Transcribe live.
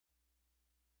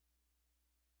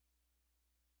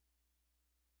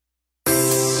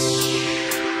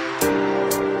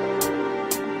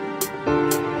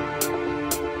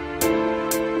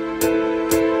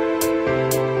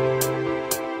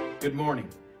morning,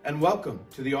 and welcome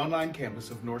to the online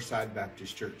campus of Northside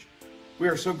Baptist Church. We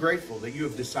are so grateful that you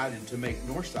have decided to make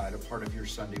Northside a part of your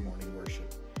Sunday morning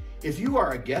worship. If you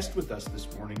are a guest with us this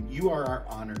morning, you are our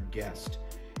honored guest.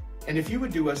 And if you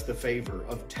would do us the favor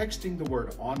of texting the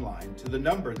word online to the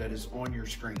number that is on your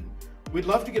screen, we'd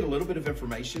love to get a little bit of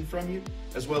information from you,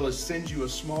 as well as send you a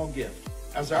small gift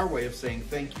as our way of saying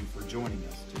thank you for joining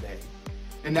us today.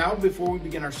 And now, before we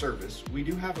begin our service, we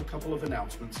do have a couple of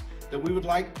announcements that we would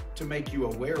like to make you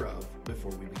aware of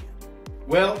before we begin.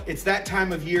 Well, it's that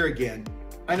time of year again.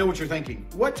 I know what you're thinking.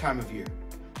 What time of year?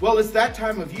 Well, it's that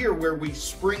time of year where we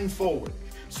spring forward.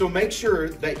 So make sure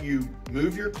that you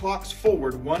move your clocks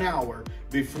forward 1 hour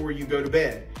before you go to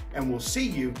bed. And we'll see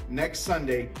you next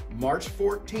Sunday, March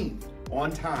 14th,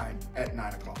 on time at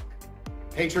 9 o'clock.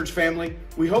 Hey, church family,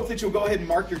 we hope that you'll go ahead and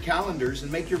mark your calendars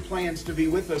and make your plans to be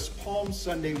with us Palm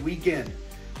Sunday weekend.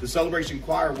 The Celebration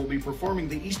Choir will be performing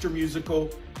the Easter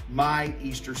musical, My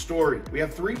Easter Story. We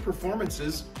have 3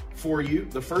 performances for you.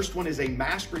 The first one is a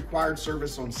Mass required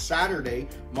service on Saturday,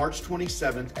 March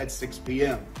 27th at 6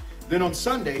 p.m. Then on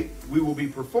Sunday, we will be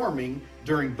performing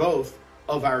during both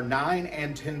of our 9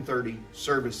 and 10:30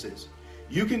 services.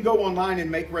 You can go online and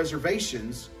make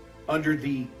reservations under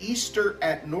the Easter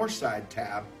at Northside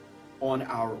tab on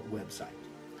our website.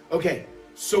 Okay,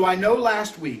 so I know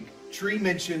last week Tree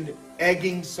mentioned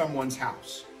egging someone's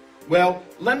house. Well,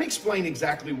 let me explain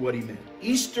exactly what he meant.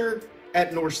 Easter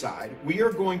at Northside, we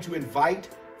are going to invite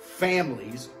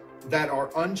families that are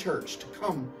unchurched to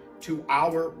come to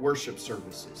our worship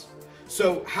services.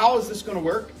 So how is this going to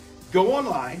work? Go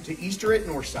online to Easter at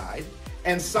Northside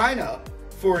and sign up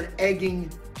for an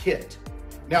egging kit.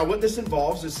 Now, what this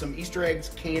involves is some Easter eggs,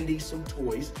 candy, some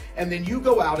toys, and then you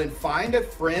go out and find a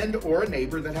friend or a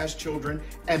neighbor that has children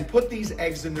and put these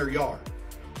eggs in their yard.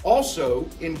 Also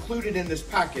included in this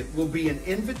packet will be an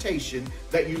invitation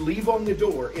that you leave on the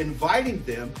door inviting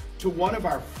them to one of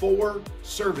our 4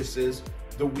 services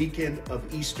the weekend of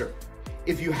Easter.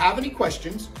 If you have any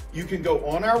questions, you can go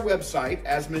on our website,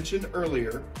 as mentioned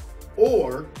earlier,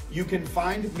 or you can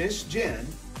find Miss Jen,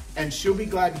 and she'll be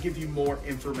glad to give you more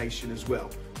information as well.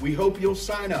 We hope you'll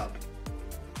sign up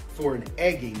for an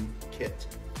egging kit.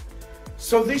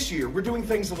 So this year, we're doing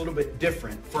things a little bit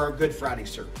different for our Good Friday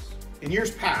service. In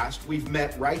years past, we've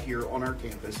met right here on our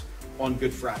campus on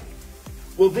Good Friday.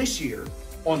 Well, this year,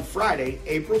 on Friday,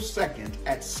 April 2nd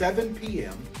at 7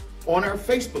 p.m., on our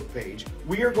Facebook page,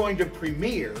 we are going to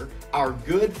premiere our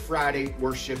Good Friday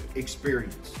worship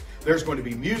experience. There's going to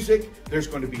be music, there's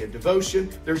going to be a devotion,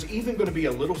 there's even going to be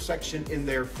a little section in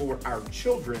there for our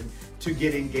children to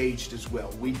get engaged as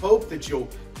well. We hope that you'll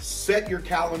set your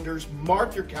calendars,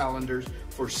 mark your calendars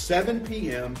for 7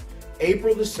 p.m.,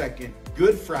 April the 2nd,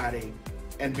 Good Friday,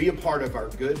 and be a part of our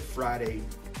Good Friday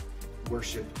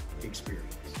worship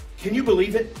experience. Can you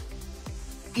believe it?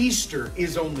 Easter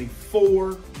is only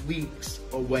 4 weeks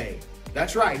away.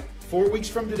 That's right, 4 weeks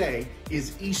from today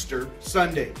is Easter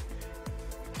Sunday.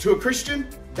 To a Christian,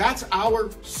 that's our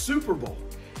Super Bowl.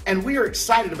 And we are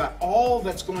excited about all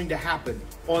that's going to happen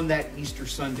on that Easter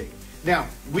Sunday. Now,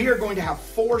 we are going to have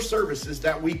 4 services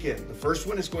that weekend. The first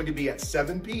one is going to be at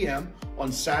 7 p.m.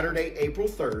 on Saturday, April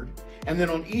 3rd. And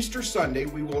then on Easter Sunday,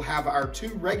 we will have our 2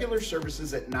 regular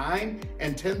services at 9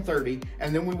 and 10:30.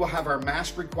 And then we will have our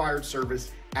Mass required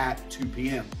service at 2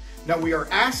 p.m. Now, we are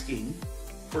asking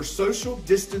for social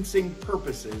distancing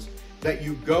purposes that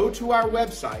you go to our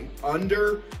website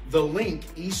under the link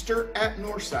Easter at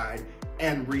Northside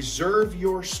and reserve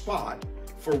your spot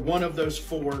for one of those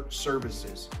 4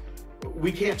 services.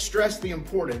 We can't stress the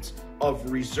importance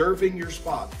of reserving your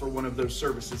spot for one of those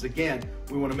services. Again,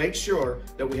 we want to make sure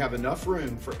that we have enough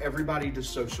room for everybody to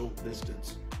social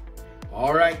distance.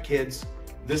 All right, kids,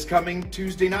 this coming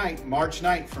Tuesday night, March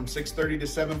 9th from 6:30 to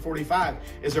 7:45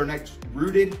 is our next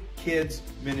Rooted Kids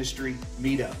Ministry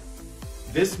meetup.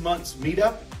 This month's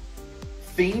meetup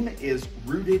theme is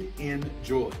Rooted in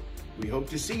Joy. We hope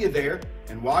to see you there,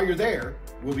 and while you're there,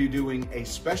 we'll be doing a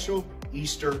special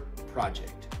Easter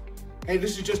project. Hey,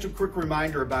 this is just a quick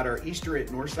reminder about our Easter at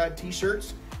Northside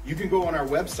t-shirts. You can go on our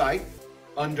website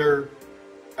under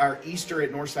our Easter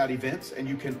at Northside events, and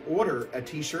you can order a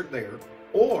t-shirt there,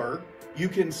 or you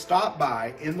can stop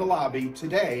by in the lobby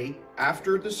today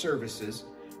after the services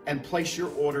and place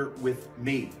your order with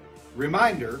me.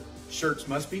 Reminder, shirts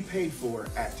must be paid for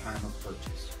at time of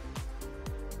purchase.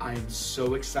 I am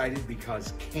so excited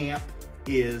because camp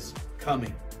is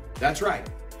coming. That's right.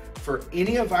 For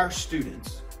any of our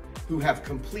students who have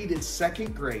completed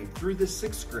 2nd grade through the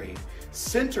 6th grade,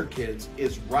 Center Kids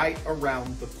is right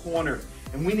around the corner,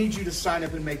 and we need you to sign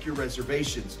up and make your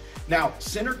reservations. Now,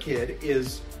 Center Kid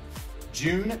is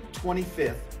June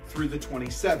 25th through the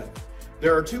 27th.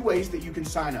 There are two ways that you can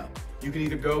sign up. You can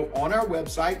either go on our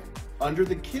website under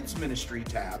the Kids Ministry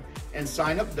tab and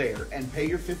sign up there and pay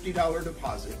your $50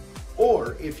 deposit.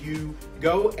 Or if you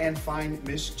go and find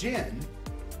Miss Jen,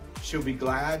 she'll be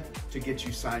glad to get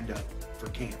you signed up for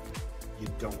camp. You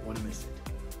don't want to miss it.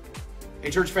 Hey,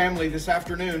 church family, this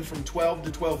afternoon from 12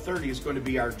 to 12:30 is going to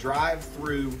be our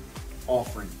drive-through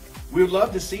offering. We would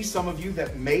love to see some of you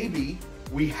that maybe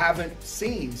we haven't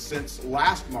seen since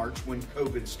last March when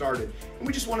COVID started. And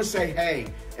we just want to say hey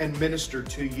and minister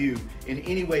to you in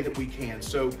any way that we can.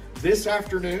 So this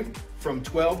afternoon from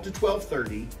 12 to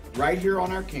 12:30, right here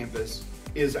on our campus,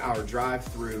 is our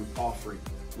drive-through offering.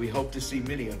 We hope to see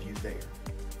many of you there.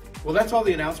 Well, that's all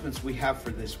the announcements we have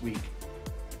for this week.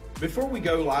 Before we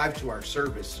go live to our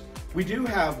service, we do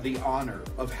have the honor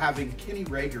of having Kenny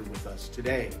Rager with us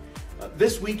today.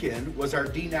 This weekend was our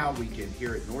D-Now weekend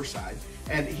here at Northside,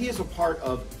 and he is a part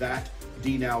of that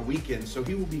D-Now weekend, so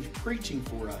he will be preaching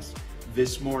for us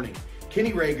this morning.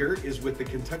 Kenny Rager is with the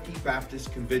Kentucky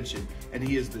Baptist Convention, and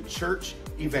he is the church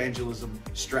evangelism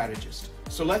strategist.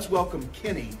 So let's welcome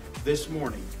Kenny this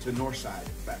morning to Northside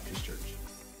Baptist Church.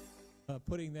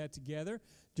 Putting that together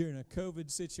during a COVID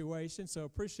situation. So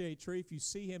appreciate Tree. If you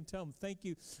see him, tell him thank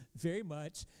you very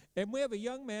much. And we have a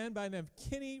young man by the name of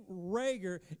Kenny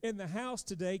Rager in the house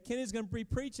today. Kenny's going to be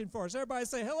preaching for us. Everybody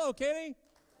say hello, Kenny.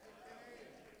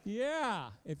 Yeah.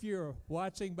 If you're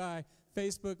watching by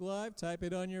Facebook Live, type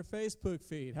it on your Facebook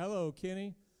feed. Hello,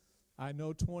 Kenny. I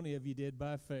know 20 of you did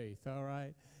by faith. All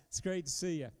right. It's great to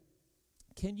see you.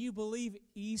 Can you believe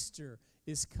Easter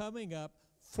is coming up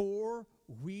 4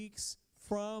 weeks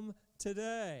from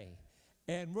today?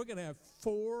 And we're going to have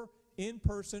 4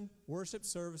 in-person worship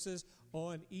services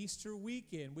on Easter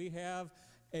weekend. We have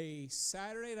a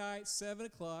Saturday night, 7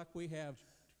 o'clock. We have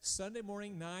Sunday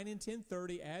morning, 9 and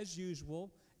 10:30 as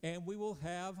usual. And we will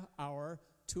have our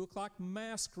 2 o'clock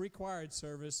mask required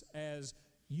service as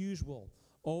usual.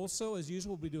 Also, as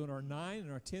usual, we'll be doing our 9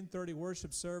 and our 10:30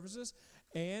 worship services.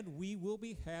 And we will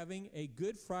be having a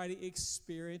Good Friday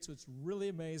experience, which is really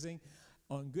amazing,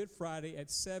 on Good Friday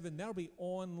at 7. That'll be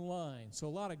online. So a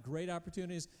lot of great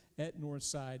opportunities at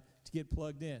Northside to get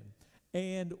plugged in.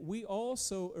 And we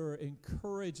also are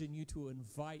encouraging you to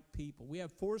invite people. We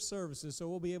have 4 services, so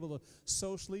we'll be able to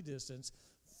socially distance,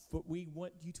 but we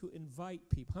want you to invite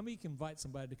people. How many can invite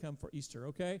somebody to come for Easter,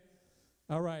 okay?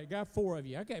 All right, got 4 of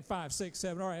you. Okay, 5, 6,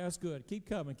 7. All right, that's good. Keep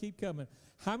coming, keep coming.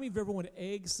 How many of you ever want to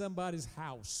egg somebody's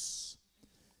house?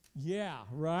 Yeah,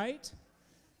 right?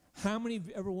 How many of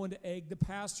you ever wanted to egg the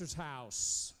pastor's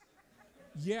house?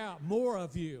 Yeah, more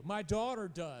of you. My daughter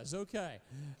does. Okay.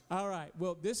 All right.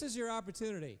 Well, this is your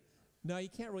opportunity. Now, you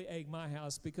can't really egg my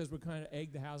house because we're kind of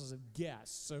egg the houses of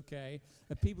guests, okay?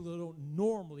 And people who don't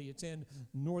normally attend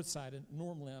Northside, and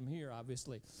normally I'm here,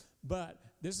 obviously. But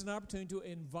this is an opportunity to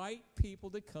invite people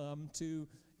to come to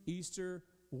Easter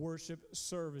worship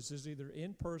services, either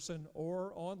in person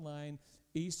or online,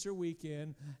 Easter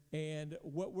weekend. And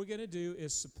what we're going to do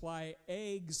is supply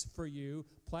eggs for you,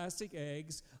 plastic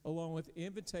eggs, along with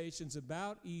invitations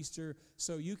about Easter,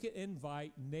 so you can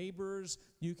invite neighbors,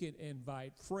 you can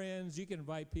invite friends, you can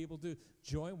invite people to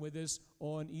join with us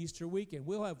on Easter weekend.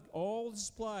 We'll have all the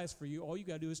supplies for you. All you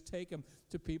got to do is take them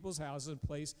to people's houses and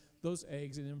place those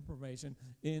eggs and information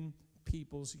in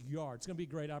people's yards. It's going to be a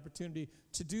great opportunity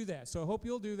to do that. So I hope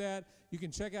you'll do that. You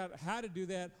can check out how to do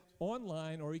that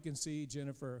online, or you can see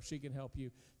Jennifer. She can help you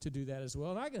to do that as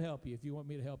well. And I can help you if you want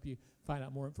me to help you find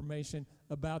out more information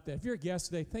about that. If you're a guest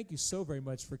today, thank you so very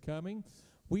much for coming.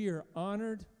 We are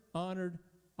honored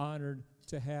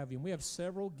to have you. And we have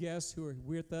several guests who are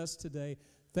with us today.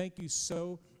 Thank you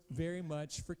so very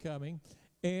much for coming.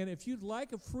 And if you'd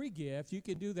like a free gift, you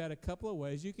can do that a couple of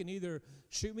ways. You can either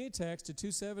shoot me a text to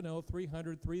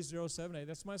 270-300-3078.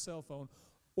 That's my cell phone.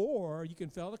 Or you can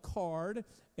fill out a card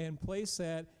and place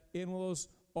that in one of those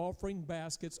offering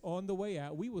baskets on the way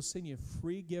out. We will send you a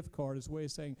free gift card as a way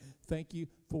of saying thank you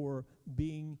for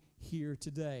being here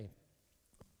today.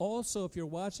 Also, if you're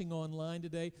watching online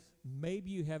today, maybe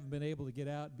you haven't been able to get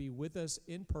out and be with us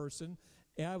in person,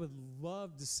 and I would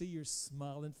love to see your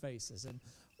smiling faces. And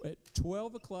at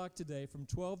 12 o'clock today, from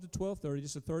 12 to 12:30,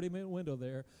 just a 30-minute window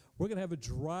there, we're going to have a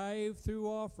drive-through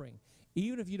offering.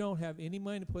 Even if you don't have any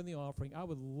money to put in the offering, I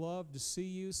would love to see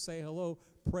you, say hello,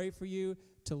 pray for you,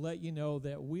 to let you know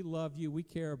that we love you, we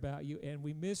care about you, and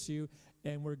we miss you,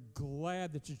 and we're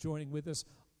glad that you're joining with us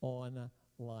online.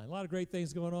 A lot of great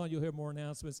things going on. You'll hear more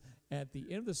announcements at the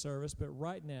end of the service, but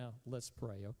right now, let's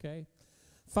pray, okay?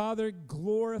 Father,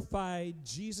 glorify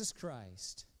Jesus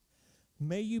Christ.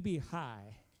 May you be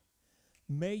high.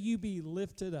 May you be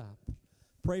lifted up.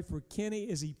 Pray for Kenny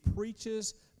as he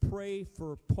preaches. pray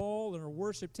for Paul and our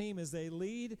worship team as they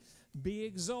lead. Be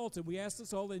exalted. We ask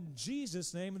this all in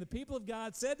Jesus' name. And the people of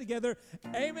God said together,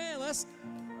 amen.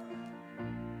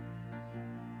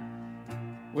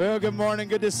 Well, good morning.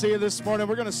 Good to see you this morning.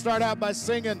 We're going to start out by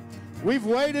singing, "We've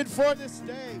waited for this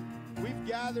day. We've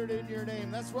gathered in your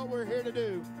name." That's what we're here to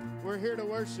do. We're here to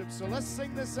worship. So let's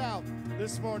sing this out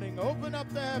this morning. Open up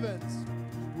the heavens.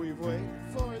 We've waited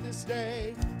for this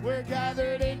day. We're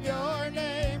gathered in your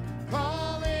name,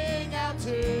 calling out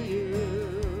to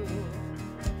you.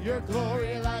 Your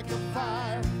glory like a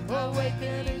fire,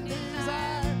 awakening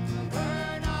desire,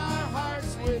 burn our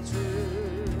hearts with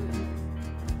truth.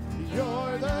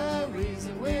 You're the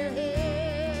reason we're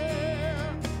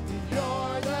here.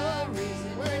 You're the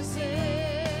reason we're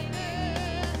singing.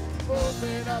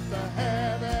 Open up the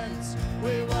heavens,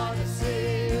 we want to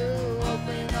see you.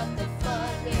 Open up the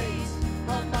floodgates,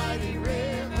 a mighty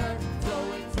river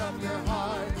flowing from your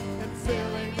heart and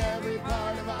filling every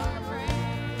part of our praise.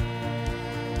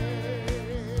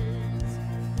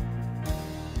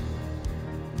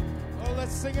 Oh,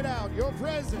 let's sing it out. Your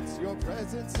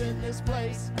presence in this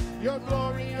place, your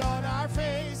glory on our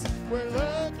face. We're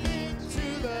looking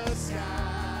to the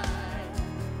sky,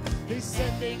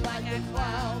 descending like a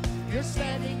cloud. You're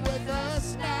standing with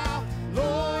us now.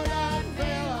 Lord,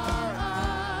 unveil our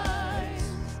eyes.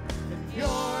 And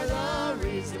you're the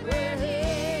reason we're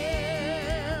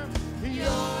here.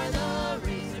 You're the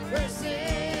reason we're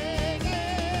singing.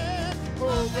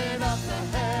 Open up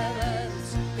the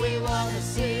heavens, we want to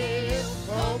see you.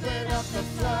 Open up the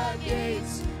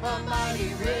floodgates, a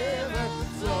mighty river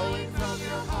flowing from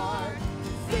your heart,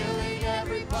 filling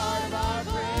every part of our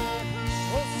prayer.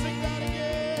 Oh, sing that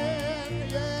again,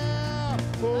 yeah.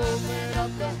 Open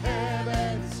up the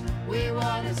heavens, we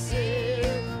want to see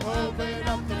you. Open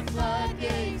up the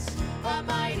floodgates, a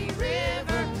mighty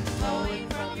river flowing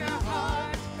from your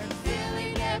heart and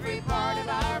filling every part of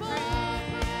our praise.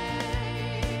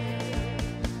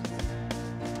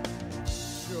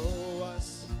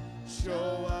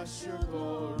 Show us your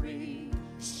glory.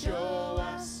 Show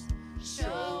us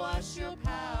your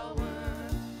power.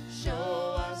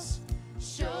 Show us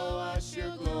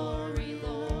your glory,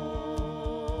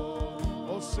 Lord.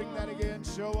 Oh, sing that again.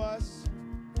 Show us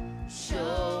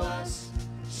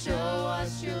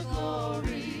your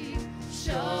glory.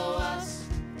 Show us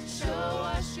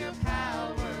your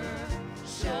power.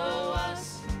 Show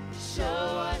us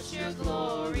your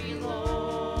glory,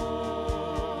 Lord.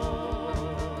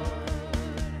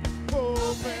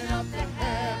 Open up the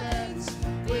heavens,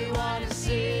 we want to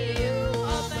see you.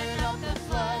 Open up the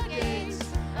floodgates,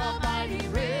 a mighty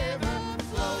river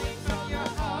flowing from your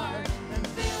heart and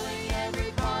filling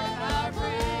every part of our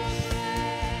praise.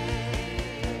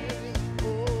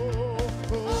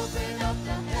 Open up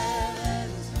the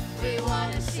heavens, we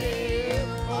want to see you.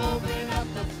 Open up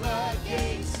the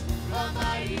floodgates, a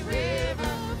mighty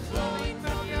river flowing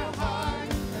from your heart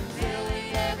and filling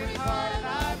every part of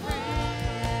our praise.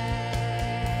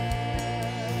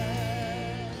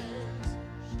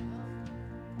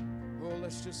 Oh,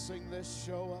 let's just sing this.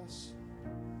 Show us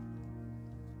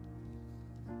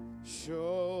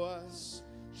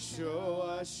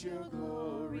your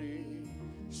glory.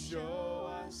 Show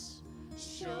us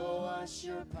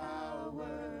your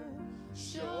power.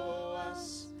 Show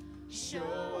us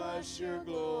your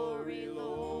glory,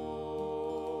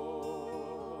 Lord.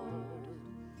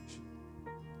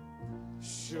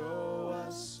 Show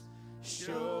us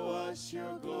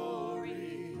your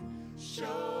glory.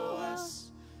 Show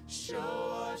us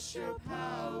your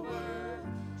power.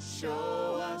 Show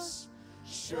us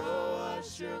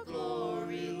your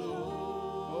glory, Lord.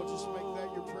 Oh, just make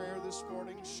that your prayer this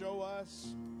morning. Show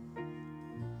us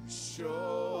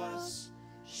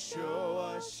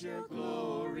your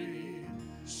glory.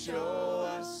 Show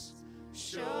us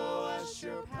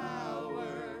your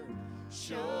power.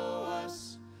 Show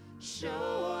us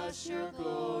your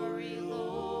glory, Lord.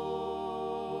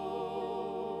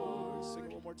 Sing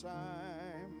it one more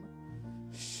time.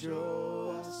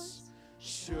 Show us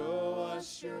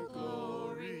your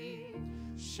glory.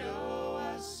 Show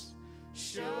us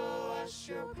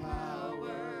your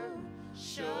power.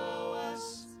 Show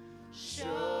us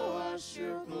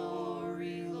your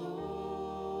glory, Lord.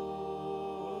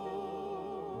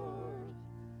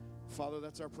 Father,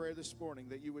 that's our prayer this morning,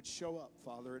 that you would show up,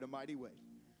 Father, in a mighty way.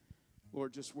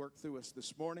 Lord, just work through us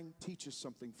this morning. Teach us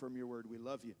something from your word. We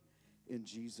love you. In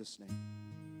Jesus' name.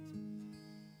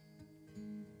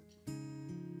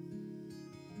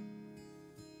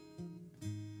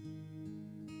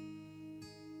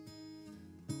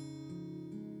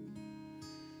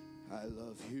 I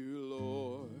love you,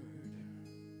 Lord.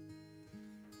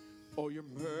 Oh, your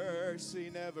mercy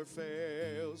never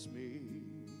fails me.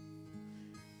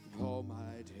 All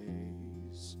my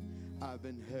days I've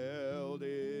been held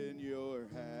in your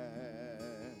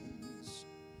hands.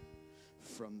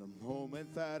 From the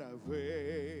moment that I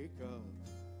wake up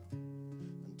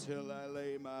until I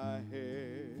lay my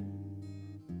head,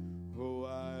 oh,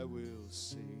 I will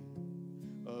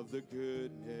sing of the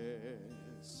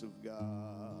goodness of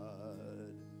God.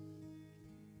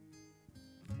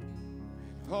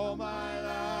 And all my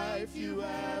life you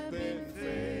have been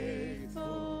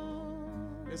faithful.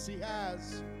 Yes, he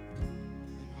has.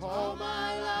 And all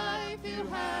my life you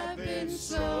have been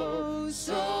so,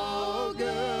 so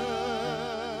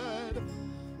good.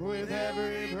 With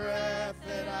every breath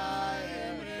that I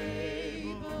am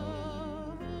able,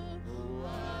 oh,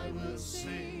 I will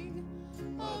sing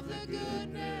of the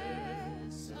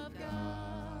goodness of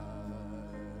God.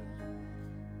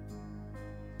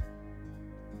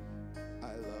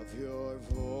 I love your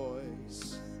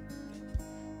voice.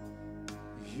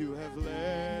 You have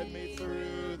led me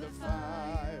through the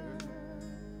fire,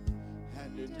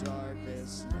 and in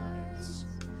darkest nights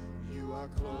you are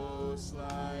close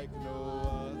like no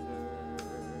other.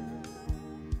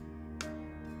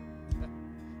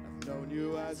 I've known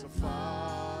you as a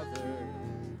father,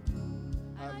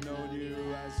 I've known you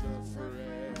as a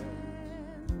friend,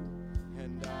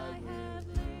 and I have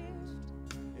lived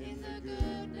in the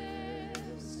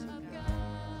goodness of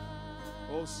God.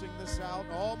 Oh, sing this out.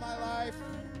 All my life,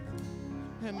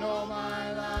 and all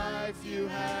my life you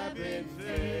have been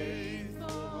faithful.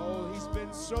 Oh, he's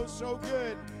been so, so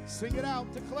good. Sing it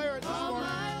out. Declare it this morning. All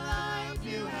my life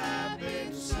you have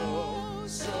been so,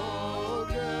 so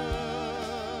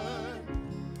good.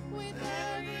 With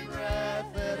every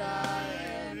breath that I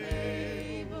am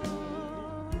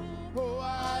able, oh,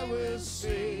 I will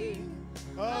sing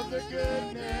of the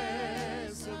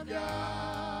goodness of God.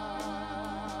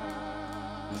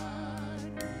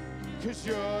 'Cause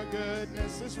your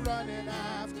goodness is running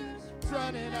after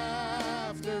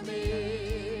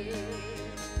me.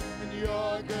 And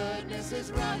your goodness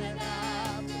is running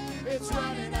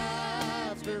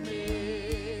after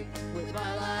me. With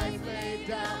my life laid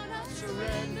down, I'm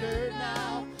surrendered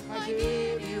now. I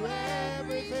give you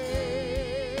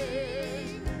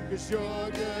everything. 'Cause your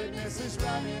goodness is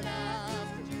running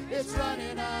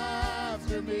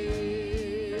after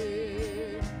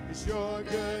me. 'Cause your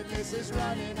goodness is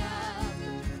running after me.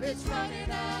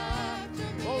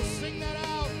 Oh, sing that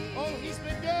out. Oh, he's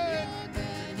been good.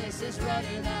 Goodness is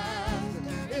running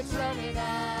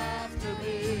after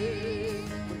me.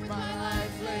 With my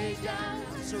life laid down,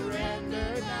 I'm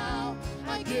surrendered now.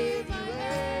 I give you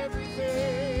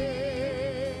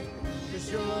everything. 'Cause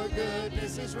your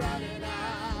goodness is running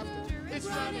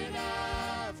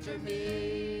after me.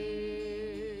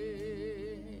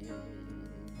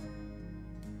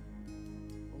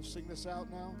 Oh, sing this out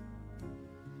now.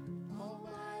 All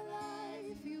my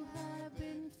life you have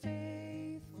been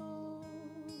faithful.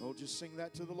 Oh, just sing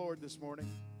that to the Lord this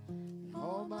morning.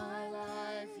 All my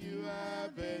life you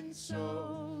have been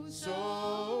so,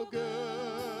 so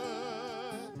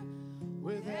good.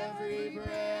 With every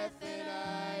breath that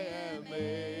I am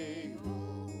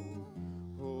able,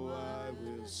 oh, I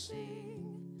will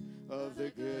sing of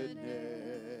the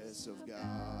goodness of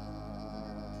God.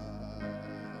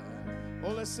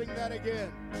 Oh, let's sing that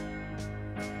again.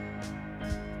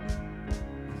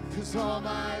 'Cause all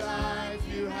my life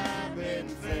you have been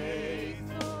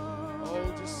faithful.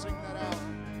 Oh, just sing that out.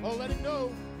 Oh, let him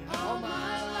know. All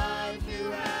my life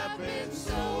you have been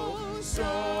so,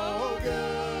 so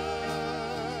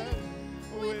good.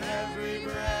 With every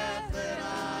breath that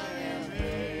I am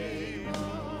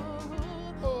able,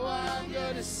 oh, I'm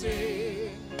gonna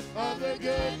sing of the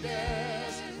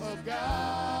goodness of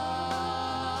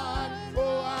God.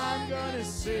 Oh, I'm gonna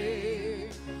sing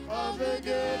of the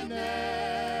goodness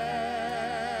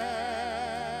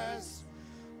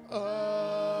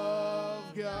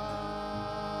of God.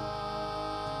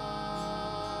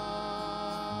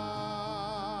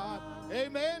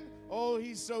 Amen. Oh,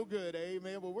 he's so good.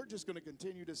 Amen. Well, we're just going to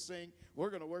continue to sing. We're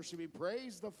going to worship him.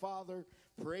 Praise the Father.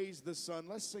 Praise the Son.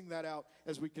 Let's sing that out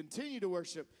as we continue to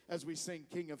worship, as we sing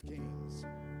King of Kings.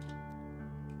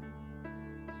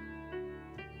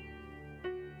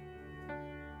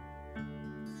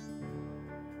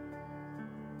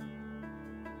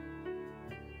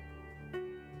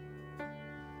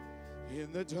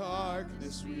 In the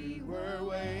darkness we were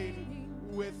waiting,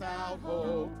 without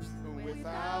hope,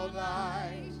 without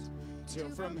light, till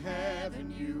from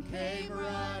heaven you came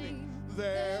running.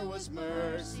 There was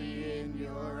mercy in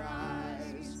your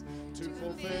eyes, to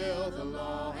fulfill the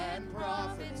law and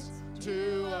prophets,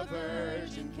 To a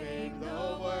virgin came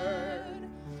the word,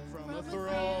 from a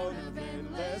throne of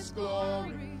endless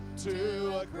glory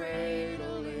to a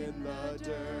cradle in the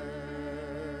dirt.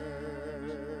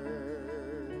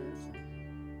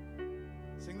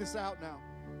 Sing this out now.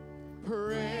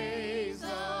 Praise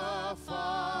the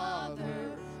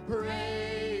Father,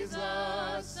 praise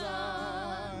the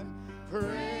Son,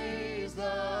 praise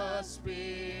the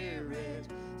Spirit,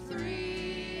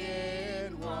 three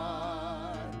in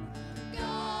one.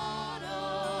 God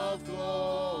of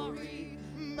glory,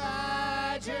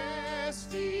 majesty,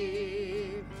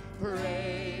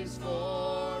 praise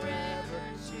forever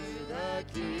to the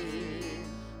King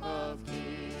of Kings.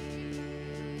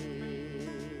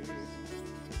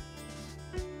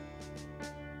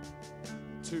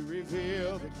 To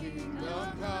reveal the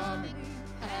kingdom coming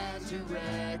and to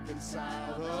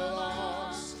reconcile the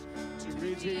lost, to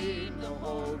redeem the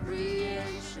whole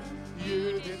creation.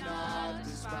 You did not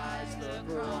despise the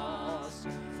cross,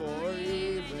 for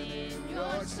even in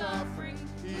your suffering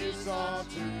you saw to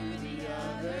the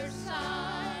other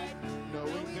side,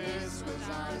 knowing this was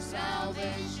our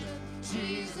salvation.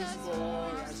 Jesus,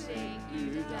 for our sake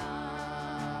you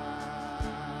died.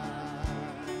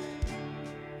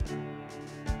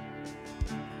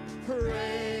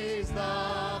 Praise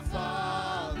the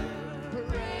Father,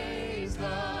 praise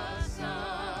the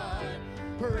Son,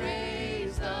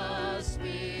 praise the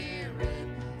Spirit,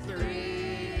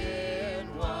 three in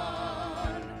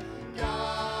one.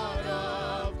 God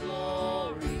of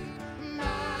glory,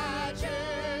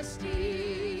 majesty,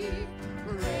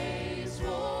 praise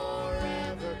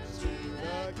forever to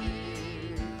the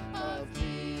King of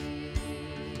Kings.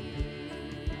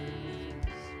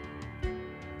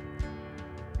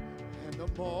 And the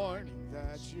morning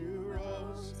that you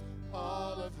rose,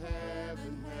 all of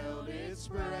heaven held its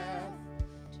breath,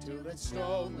 till that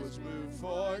stone was moved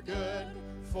for good,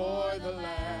 for the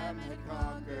Lamb had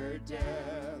conquered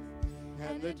death.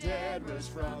 And the dead rose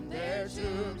from their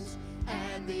tombs,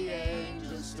 and the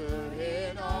angels stood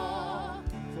in awe,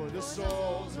 for the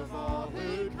souls of all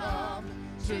who come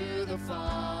to the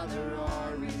Father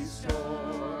are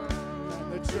restored.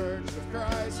 And the church of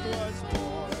Christ was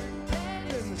born,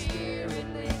 and the Spirit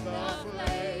lit the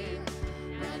flame,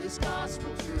 and His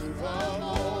gospel truth of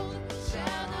old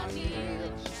shall not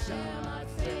yield, shall not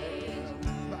fail.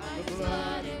 By His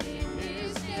blood and in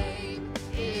His name,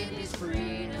 in His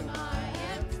freedom I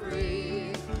am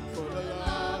free, for the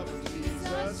love of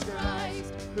Jesus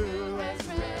Christ, who has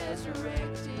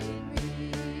resurrected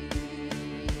me.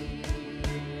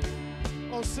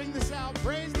 Oh, sing this out.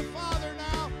 Praise the Father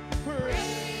now.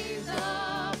 Praise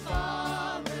the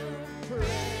Father.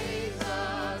 Praise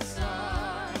the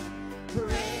Son.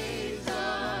 Praise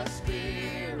the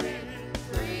Spirit.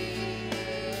 Three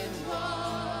in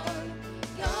one.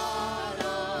 God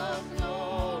of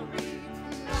glory,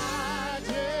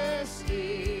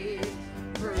 majesty,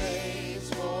 praise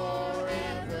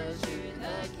forever to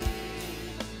the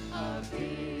King of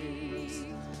Kings.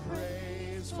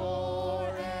 Praise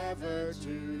forever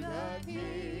to the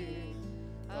King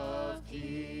of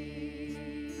Kings.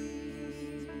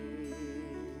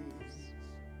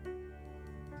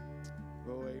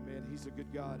 Oh, amen. He's a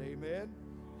good God. Amen.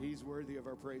 He's worthy of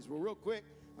our praise. Well, real quick,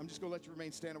 I'm just going to let you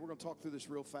remain standing. We're going to talk through this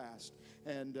real fast.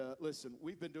 And listen,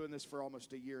 we've been doing this for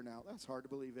almost a year now. That's hard to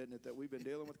believe, isn't it, that we've been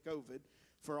dealing with COVID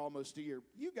for almost a year.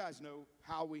 You guys know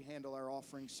how we handle our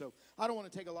offerings, so I don't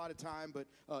want to take a lot of time, but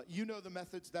you know the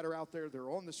methods that are out there. They're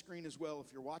on the screen as well.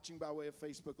 If you're watching by way of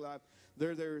Facebook Live,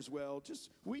 they're there as well.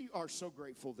 We are so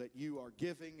grateful that you are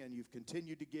giving and you've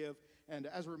continued to give. And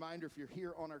as a reminder, if you're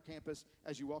here on our campus,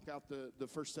 as you walk out the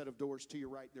first set of doors to your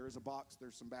right, there is a box.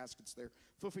 There's some baskets there.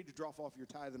 Feel free to drop off your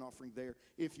tithe and offering there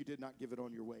if you did not give it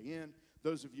on your way in.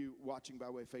 Those of you watching by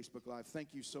way of Facebook Live,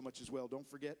 thank you so much as well. Don't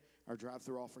forget our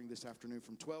drive-through offering this afternoon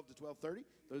from 12 to 12:30.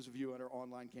 Those of you at our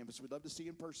online campus, we'd love to see you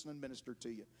in person and minister to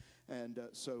you. And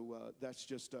so that's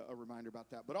just a reminder about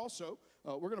that. But also,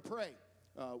 we're going to pray.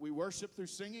 We worship through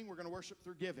singing. We're going to worship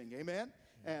through giving. Amen?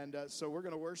 And so we're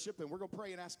going to worship, and we're going to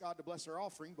pray and ask God to bless our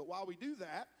offering. But while we do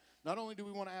that, not only do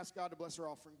we want to ask God to bless our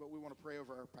offering, but we want to pray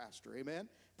over our pastor. Amen?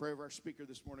 Pray over our speaker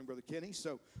this morning, Brother Kenny.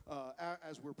 So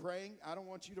as we're praying, I don't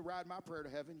want you to ride my prayer to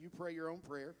heaven. You pray your own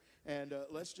prayer. And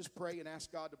let's just pray and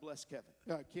ask God to bless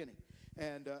Kenny.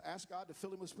 And ask God to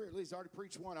fill him with spirit. He's already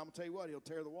preached one. I'm going to tell you what, he'll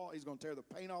tear the wall. He's going to tear the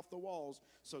paint off the walls.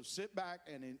 So sit back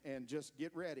and just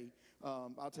get ready.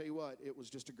 I'll tell you what, it was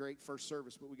just a great first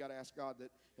service, but we got to ask God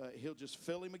that he'll just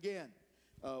fill him again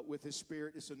with his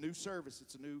spirit. It's a new service.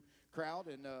 It's a new crowd,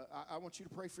 and I want you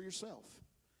to pray for yourself.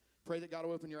 Pray that God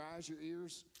will open your eyes, your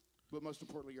ears, but most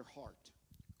importantly, your heart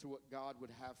to what God would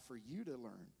have for you to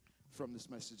learn from this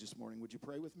message this morning. Would you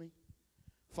pray with me?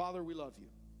 Father, we love you.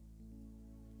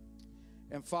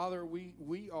 And Father,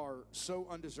 we are so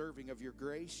undeserving of your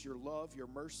grace, your love, your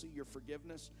mercy, your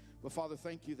forgiveness. But Father,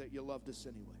 thank you that you loved us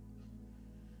anyway.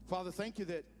 Father, thank you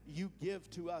that you give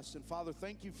to us. And Father,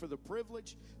 thank you for the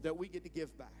privilege that we get to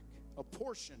give back a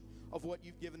portion of what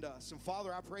you've given to us. And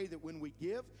Father, I pray that when we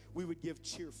give, we would give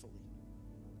cheerfully.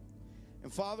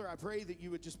 And Father, I pray that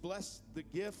you would just bless the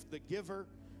gift, the giver,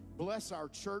 bless our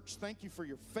church. Thank you for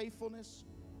your faithfulness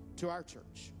to our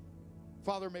church.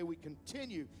 Father, may we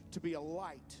continue to be a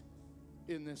light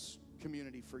in this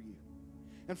community for you.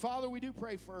 And Father, we do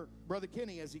pray for Brother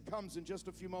Kenny as he comes in just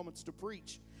a few moments to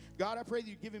preach. God, I pray that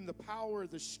you give him the power,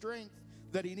 the strength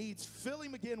that he needs. Fill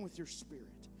him again with your Spirit.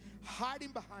 Hide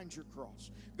him behind your cross.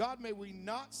 God, may we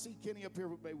not see Kenny up here,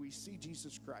 but may we see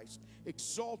Jesus Christ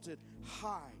exalted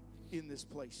high in this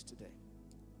place today.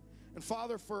 And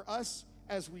Father, for us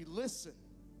as we listen,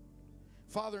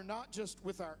 Father, not just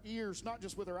with our ears, not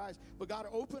just with our eyes, but God,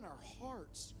 open our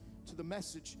hearts to the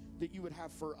message that you would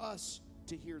have for us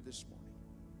to hear this morning.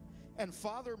 And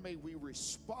Father, may we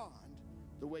respond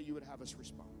the way you would have us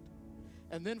respond.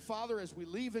 And then, Father, as we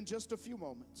leave in just a few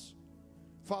moments,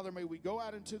 Father, may we go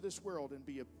out into this world and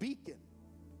be a beacon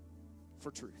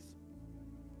for truth.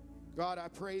 God, I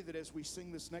pray that as we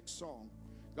sing this next song,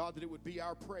 God, that it would be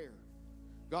our prayer.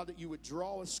 God, that you would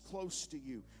draw us close to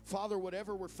you. Father,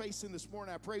 whatever we're facing this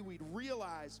morning, I pray we'd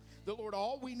realize that, Lord,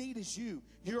 all we need is you.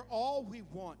 You're all we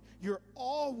want. You're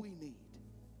all we need.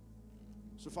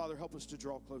 So, Father, help us to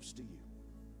draw close to you.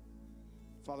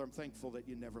 Father, I'm thankful that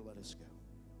you never let us go.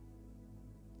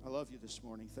 I love you this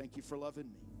morning. Thank you for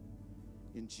loving me.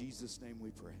 In Jesus' name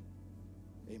we pray.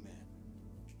 Amen.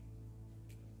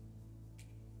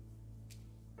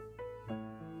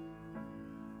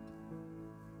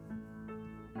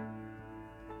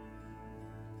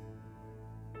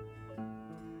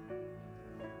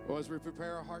 Well, as we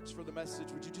prepare our hearts for the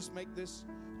message, would you just make this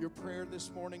your prayer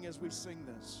this morning as we sing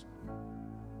this?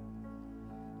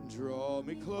 Draw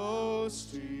me close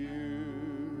to you.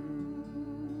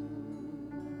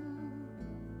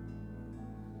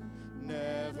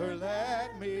 Never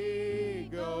let me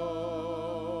go.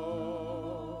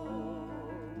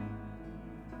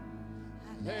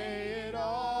 I lay it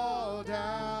all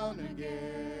down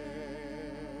again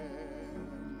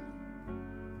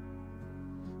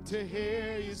to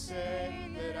hear you say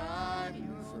that I'm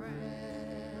your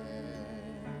friend.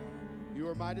 You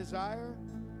are my desire.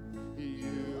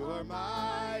 You are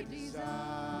my desire.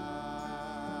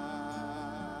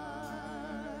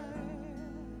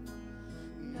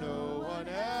 No one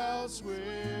else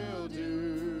will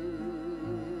do,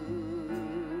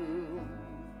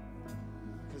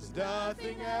 'cause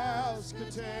nothing else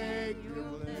could take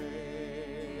your place.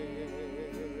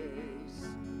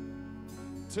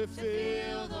 To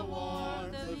feel the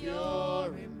warmth of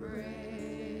your embrace.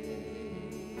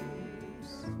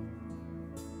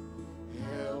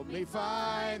 Help me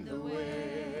find the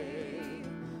way.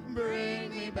 Bring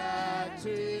me back to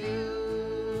you.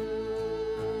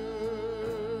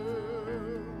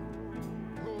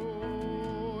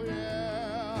 Oh,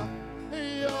 yeah.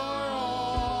 You're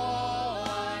all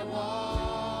I want.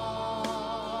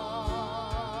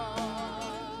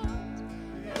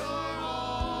 You're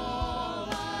all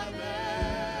I've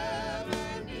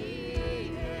ever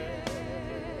needed.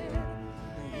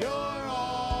 You're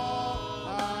all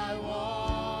I want.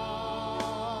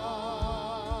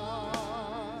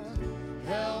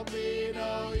 Help me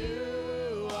know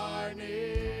you are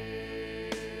near.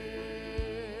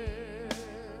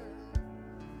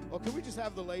 Oh, can we just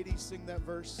have the ladies sing that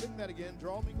verse? Sing that again.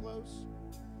 Draw me close.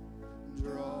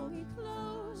 Draw me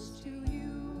close to you.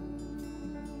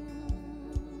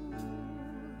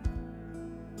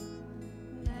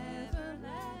 Never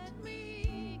let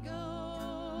me go.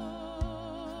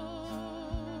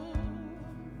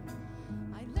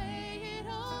 I lay it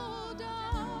all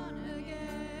down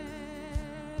again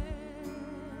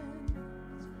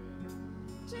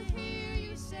to hear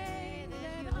you say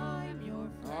that I'm your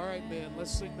friend. All right, man,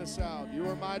 let's sing this out. You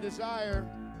are my desire,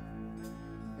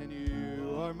 and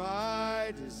you are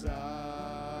my desire.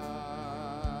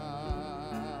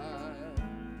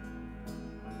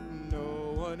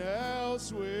 No one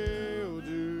else will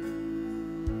do,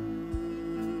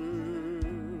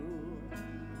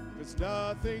 'cause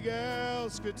nothing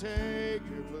else could take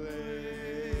your place.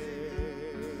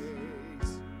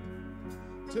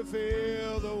 To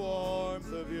feel the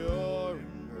warmth of your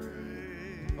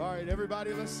embrace. All right,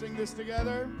 everybody, let's sing this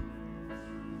together.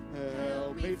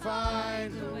 Help me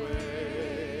find the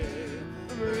way.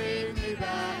 Bring me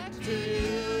back to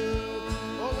you.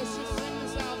 Oh, let's just sing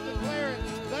this out. Declare it.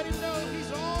 Let him know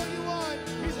he's all you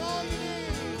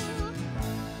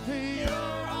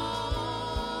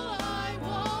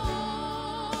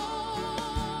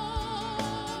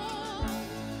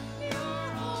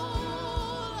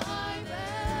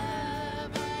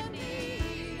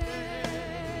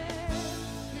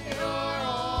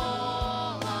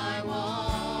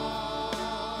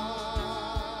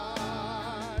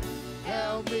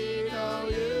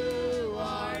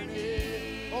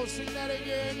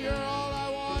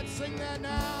sing that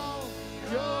now.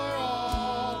 You're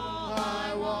all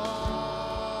I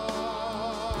want.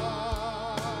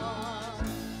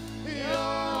 You're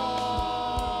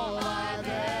all I've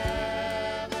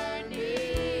ever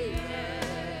needed.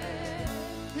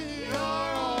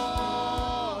 You're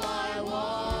all I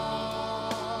want.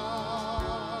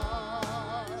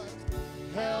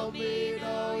 Help me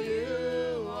know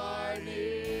you are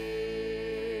near.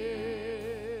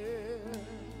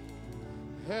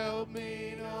 Help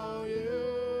me know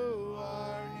you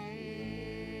are near.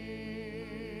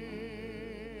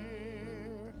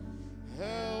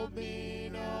 Help me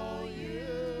know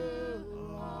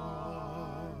you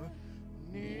are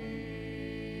near.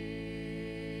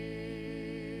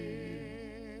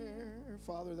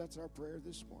 Father, that's our prayer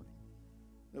this morning,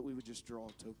 that we would just draw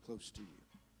close to you.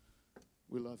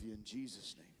 We love you in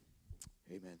Jesus' name.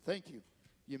 Amen. Thank you.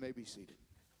 You may be seated.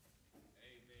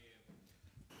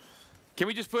 Can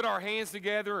we just put our hands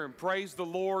together and praise the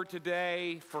Lord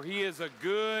today, for He is a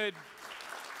good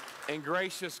and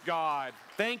gracious God.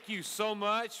 Thank you so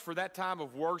much for that time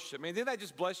of worship. Man, didn't that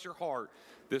just bless your heart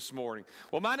this morning?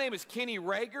 Well, my name is Kenny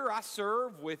Rager. I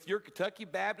serve with your Kentucky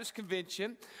Baptist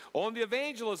Convention on the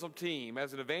evangelism team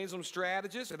as an evangelism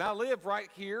strategist, and I live right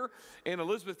here in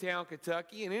Elizabethtown,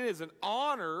 Kentucky, and it is an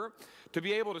honor to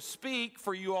be able to speak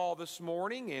for you all this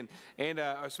morning, and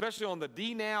especially on the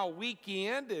D Now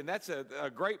weekend, and that's a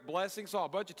great blessing. Saw a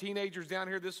bunch of teenagers down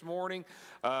here this morning.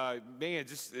 Man,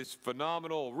 just it's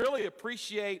phenomenal. Really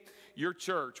appreciate your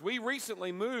church. We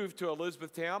recently moved to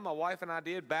Elizabethtown. My wife and I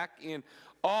did back in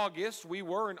August. We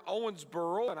were in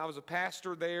Owensboro, and I was a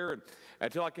pastor there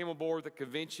until I came on board with the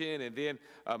convention, and then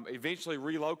eventually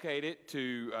relocated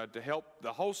to help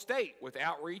the whole state with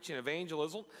outreach and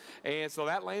evangelism. And so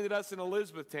that landed us in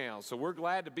Elizabethtown. So we're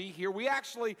glad to be here. We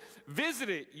actually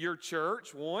visited your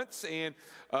church once, and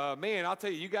man, I'll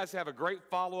tell you, you guys have a great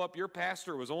follow-up. Your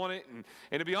pastor was on it,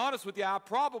 and to be honest with you,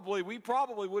 we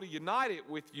probably would have united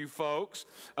with you folks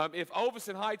if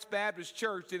Overson Heights Baptist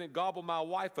Church didn't gobble my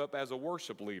wife up as a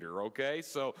worship leader, okay?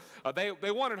 So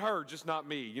they wanted her, just not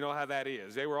me. You know how that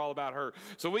is. They were all about her.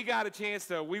 So we got a chance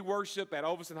we worship at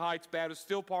Overson Heights Baptist,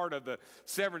 still part of the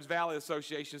Severance Valley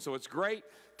Association, so it's great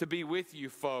to be with you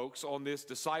folks on this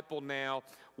Disciple Now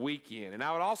weekend. And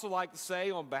I would also like to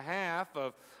say on behalf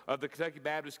of the Kentucky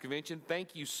Baptist Convention,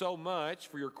 thank you so much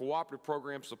for your cooperative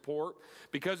program support.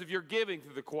 Because of your giving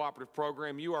through the cooperative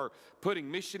program, you are putting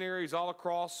missionaries all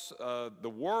across the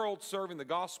world serving the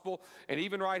gospel, and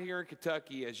even right here in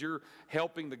Kentucky as you're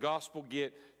helping the gospel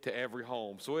get to every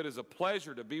home. So it is a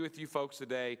pleasure to be with you folks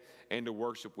today and to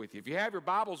worship with you. If you have your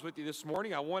Bibles with you this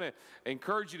morning, I want to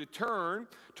encourage you to turn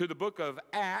to the book of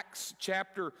Acts,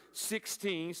 chapter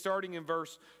 16, starting in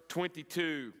verse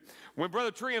 22. When Brother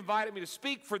Tree invited me to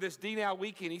speak for this D Now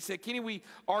weekend, he said, Kenny,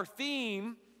 our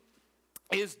theme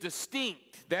is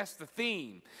distinct. That's the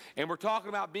theme. And we're talking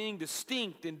about being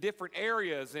distinct in different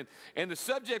areas. And the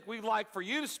subject we'd like for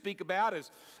you to speak about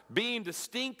is being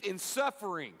distinct in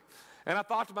suffering. And I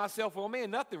thought to myself, well, man,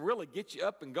 nothing really gets you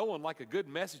up and going like a good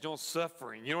message on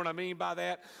suffering. You know what I mean by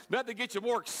that? Nothing gets you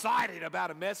more excited about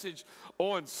a message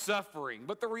on suffering.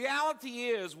 But the reality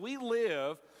is we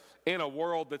live in a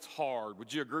world that's hard.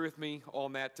 Would you agree with me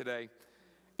on that today?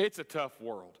 It's a tough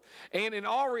world. And in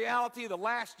all reality, the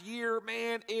last year,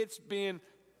 man, it's been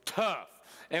tough.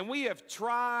 And we have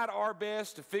tried our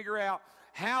best to figure out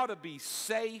how to be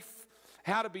safe,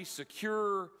 how to be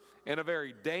secure in a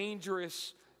very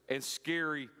dangerous and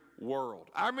scary world.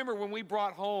 I remember when we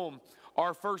brought home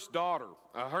our first daughter.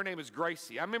 Her name is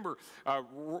Gracie. I remember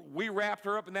we wrapped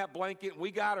her up in that blanket, and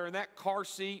we got her in that car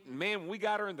seat, and man, when we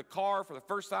got her in the car for the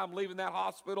first time leaving that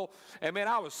hospital, and man,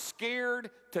 I was scared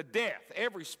to death.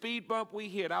 Every speed bump we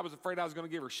hit, I was afraid I was going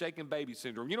to give her shaken baby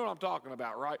syndrome. You know what I'm talking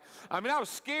about, right? I mean, I was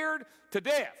scared to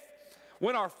death.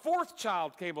 When our fourth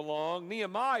child came along,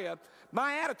 Nehemiah,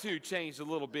 my attitude changed a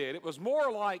little bit. It was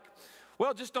more like,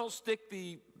 well, just don't stick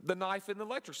the knife in the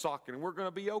electric socket and we're going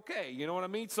to be okay. You know what I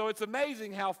mean? So it's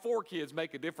amazing how 4 kids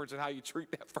make a difference in how you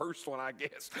treat that first one, I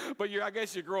guess. But I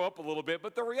guess you grow up a little bit.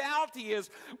 But the reality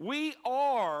is we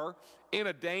are in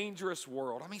a dangerous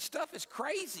world. I mean, stuff is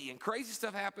crazy, and crazy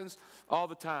stuff happens all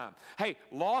the time. Hey,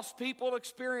 lost people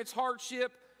experience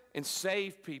hardship, and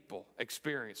saved people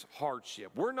experience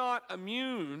hardship. We're not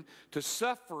immune to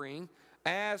suffering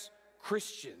as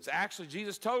Christians. Actually,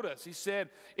 Jesus told us, he said,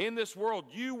 in this world,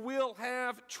 you will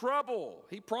have trouble.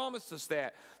 He promised us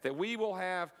that we will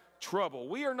have trouble.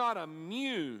 We are not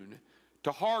immune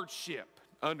to hardship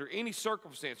under any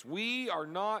circumstance. We are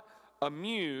not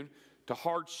immune to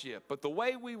hardship. But the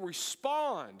way we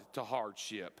respond to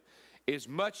hardship is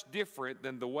much different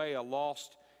than the way a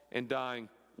lost and dying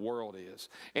world is.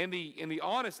 And the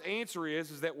honest answer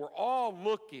is that we're all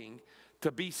looking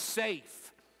to be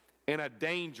safe in a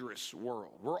dangerous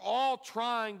world. We're all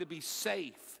trying to be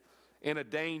safe in a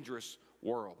dangerous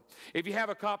world. If you have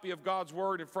a copy of God's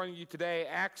Word in front of you today,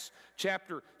 Acts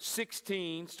chapter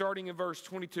 16, starting in verse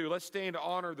 22, let's stand to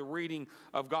honor the reading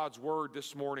of God's Word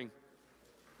this morning.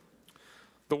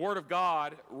 The Word of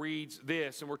God reads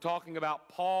this, and we're talking about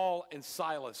Paul and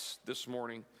Silas this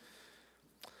morning.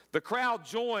 The crowd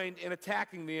joined in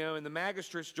attacking them, and the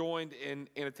magistrates joined in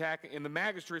attacking, and the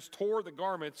magistrates tore the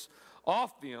garments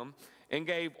off them and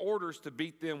gave orders to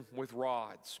beat them with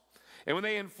rods. And when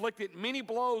they inflicted many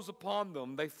blows upon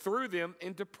them, they threw them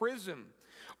into prison,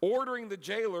 ordering the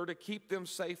jailer to keep them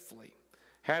safely.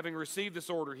 Having received this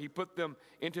order, he put them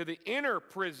into the inner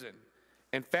prison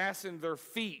and fastened their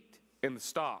feet in the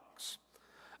stocks.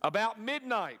 About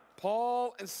midnight,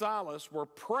 Paul and Silas were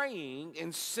praying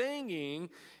and singing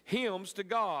hymns to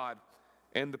God,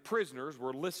 and the prisoners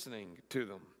were listening to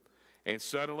them. And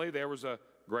suddenly there was a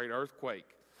great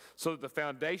earthquake, so that the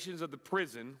foundations of the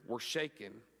prison were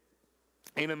shaken.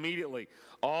 And immediately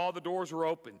all the doors were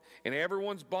opened, and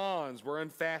everyone's bonds were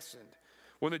unfastened.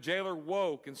 When the jailer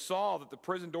woke and saw that the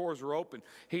prison doors were open,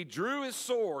 he drew his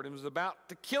sword and was about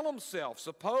to kill himself,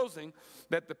 supposing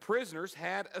that the prisoners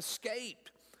had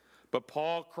escaped. But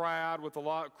Paul cried with a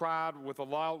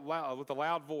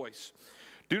loud voice,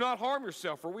 "Do not harm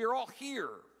yourself, for we are all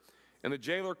here." And the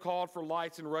jailer called for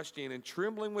lights and rushed in, and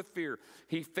trembling with fear,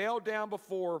 he fell down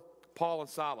before Paul and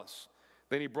Silas.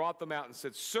 Then he brought them out and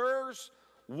said, "Sirs,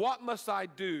 what must I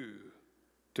do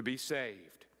to be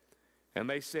saved?" And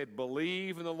they said,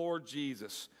 "Believe in the Lord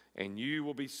Jesus, and you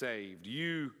will be saved,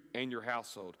 you and your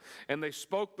household." And they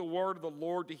spoke the word of the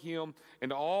Lord to him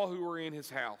and to all who were in his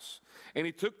house. And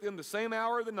he took them the same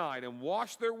hour of the night and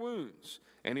washed their wounds.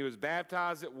 And he was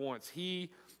baptized at once,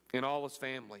 he and all his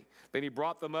family. Then he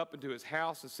brought them up into his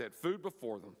house and set food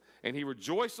before them. And he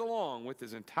rejoiced along with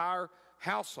his entire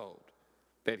household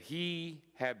that he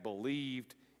had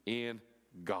believed in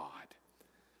God.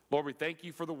 Lord, we thank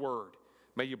you for the word.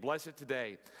 May you bless it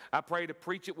today. I pray to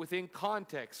preach it within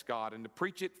context, God, and to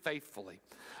preach it faithfully.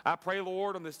 I pray,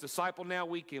 Lord, on this Disciple Now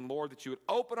weekend, Lord, that you would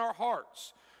open our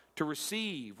hearts to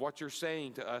receive what you're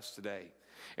saying to us today.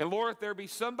 And Lord, if there be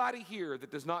somebody here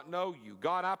that does not know you,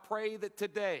 God, I pray that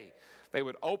today they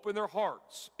would open their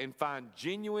hearts and find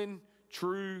genuine,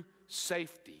 true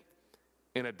safety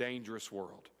in a dangerous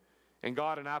world. And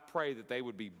God, and I pray that they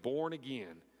would be born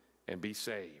again and be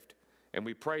saved. And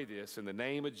we pray this in the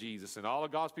name of Jesus. And all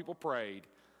of God's people prayed,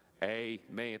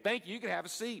 amen. Thank you. You can have a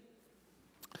seat.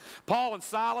 Paul and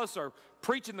Silas are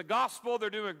preaching the gospel. They're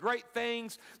doing great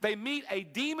things. They meet a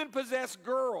demon-possessed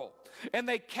girl, and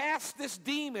they cast this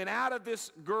demon out of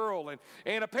this girl.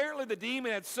 And apparently the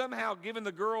demon had somehow given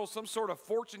the girl some sort of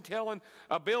fortune-telling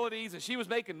abilities, and she was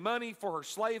making money for her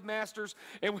slave masters.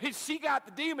 And when she got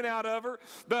the demon out of her,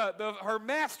 her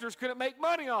masters couldn't make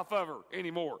money off of her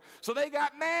anymore. So they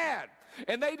got mad,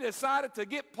 and they decided to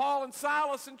get Paul and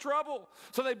Silas in trouble.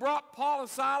 So they brought Paul and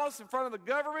Silas in front of the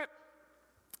government,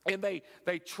 and they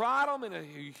tried them in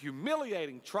a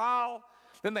humiliating trial.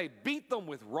 Then they beat them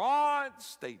with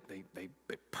rods. They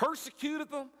persecuted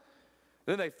them.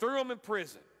 Then they threw them in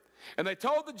prison. And they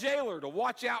told the jailer to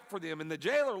watch out for them. And the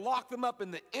jailer locked them up in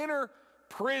the inner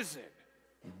prison,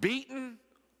 beaten,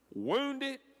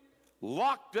 wounded,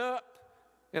 locked up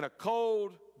in a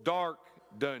cold, dark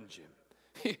dungeon.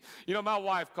 You know, my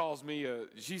wife calls me,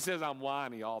 she says I'm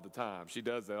whiny all the time. She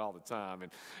does that all the time.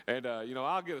 And you know,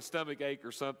 I'll get a stomach ache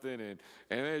or something, and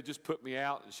it just put me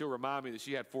out. And she'll remind me that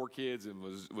she had 4 kids and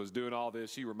was doing all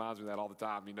this. She reminds me of that all the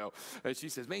time, you know. And she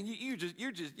says, "Man, you're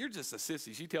just a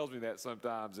sissy." She tells me that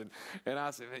sometimes. And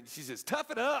I say, man, she says,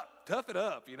 tough it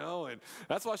up, you know. And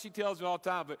that's what she tells me all the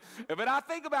time. But I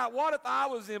think about, what if I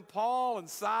was in Paul and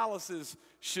Silas's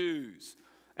shoes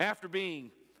after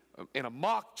being in a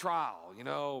mock trial, you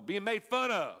know, being made fun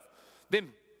of,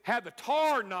 then had the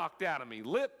tar knocked out of me,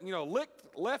 licked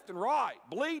left and right,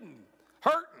 bleeding,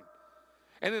 hurting,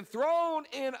 and then thrown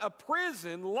in a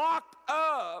prison, locked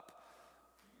up.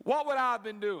 What would I have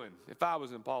been doing if I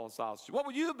was in Paul and Silas' shoes? What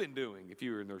would you have been doing if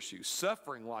you were in their shoes,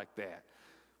 suffering like that?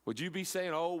 Would you be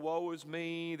saying, "Oh, woe is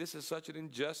me, this is such an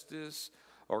injustice,"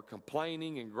 or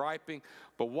complaining and griping?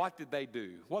 But what did they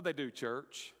do? What did they do,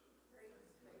 church?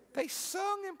 They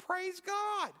sung and praised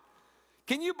God.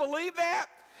 Can you believe that?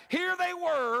 Here they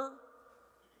were,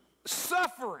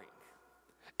 suffering,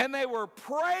 and they were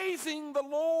praising the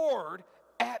Lord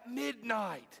at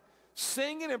midnight,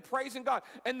 singing and praising God.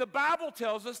 And the Bible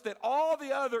tells us that all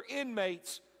the other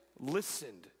inmates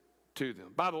listened to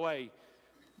them. By the way,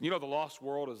 you know the lost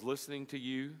world is listening to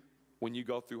you when you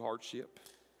go through hardship?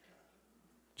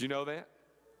 Do you know that?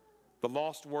 The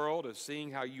lost world is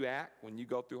seeing how you act when you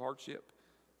go through hardship.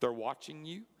 They're watching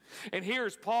you. And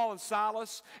here's Paul and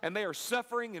Silas, and they are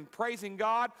suffering and praising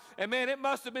God. And man, it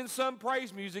must have been some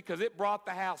praise music because it brought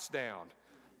the house down.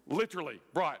 Literally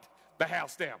brought the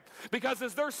house down. Because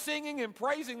as they're singing and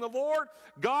praising the Lord,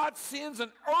 God sends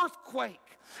an earthquake.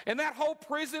 And that whole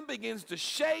prison begins to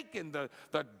shake, and the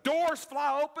doors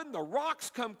fly open, the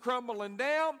rocks come crumbling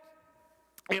down,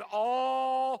 and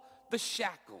all the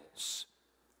shackles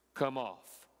come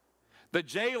off. The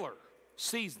jailer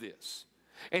sees this,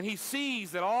 and he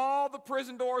sees that all the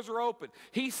prison doors are open.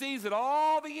 He sees that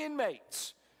all the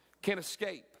inmates can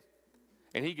escape.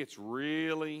 And he gets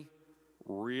really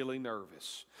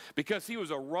nervous because he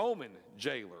was a Roman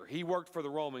jailer. He worked for the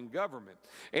Roman government.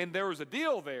 And there was a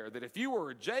deal there that if you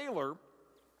were a jailer,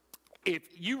 if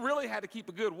you really had to keep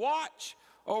a good watch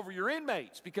over your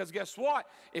inmates, because guess what?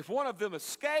 If one of them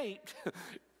escaped,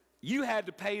 you had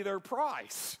to pay their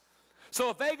price. So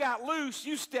if they got loose,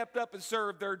 you stepped up and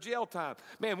served their jail time.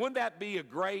 Man, wouldn't that be a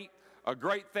great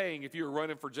thing if you were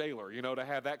running for jailer, to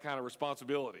have that kind of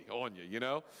responsibility on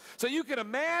you, So you can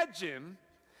imagine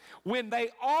when they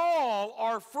all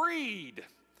are freed,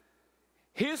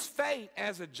 his fate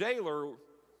as a jailer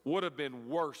would have been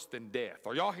worse than death.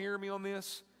 Are y'all hearing me on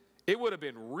this? It would have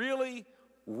been really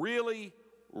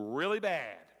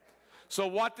bad. So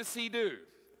what does he do?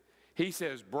 He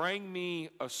says, bring me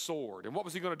a sword. And what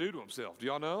was he going to do to himself? Do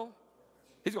y'all know?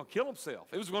 He's going to kill himself.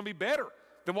 It was going to be better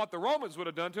than what the Romans would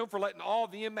have done to him for letting all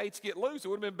the inmates get loose. It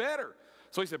would have been better.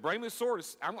 So he said, bring me a sword.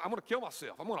 I'm going to kill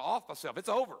myself. I'm going to off myself. It's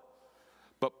over.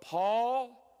 But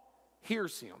Paul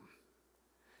hears him.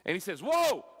 And he says,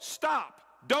 whoa, stop.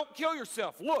 Don't kill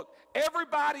yourself. Look,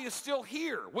 everybody is still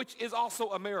here, which is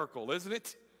also a miracle, isn't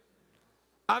it?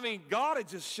 I mean, God had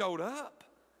just showed up.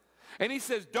 And he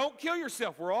says, don't kill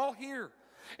yourself. We're all here.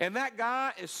 And that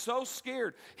guy is so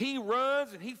scared. He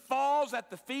runs and he falls at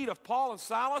the feet of Paul and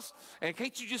Silas. And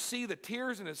can't you just see the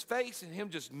tears in his face and him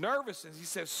just nervous? And he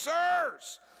says,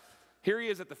 sirs, here he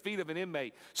is at the feet of an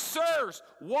inmate. Sirs,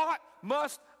 what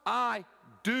must I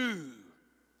do?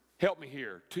 Help me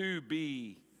here. To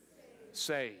be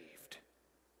saved.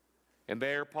 And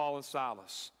there Paul and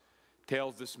Silas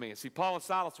tells this man. See, Paul and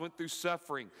Silas went through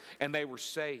suffering and they were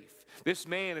safe. This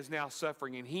man is now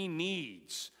suffering and he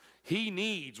needs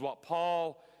what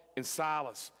Paul and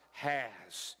Silas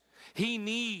has. He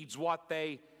needs what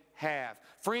they have.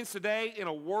 Friends, today in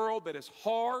a world that is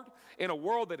hard, in a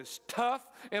world that is tough,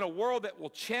 in a world that will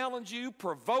challenge you,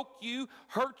 provoke you,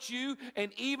 hurt you,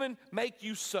 and even make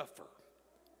you suffer,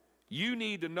 you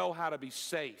need to know how to be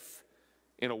safe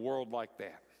in a world like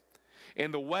that.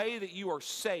 And the way that you are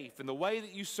safe and the way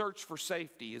that you search for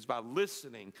safety is by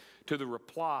listening to the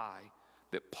reply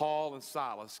that Paul and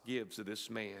Silas gives to this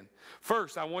man.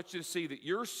 First, I want you to see that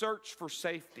your search for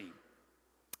safety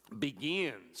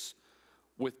begins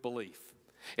with belief.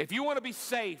 If you want to be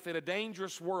safe in a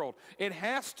dangerous world, it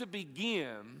has to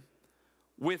begin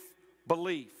with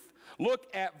belief. Look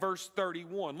at verse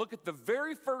 31. Look at the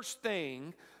very first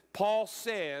thing Paul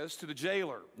says to the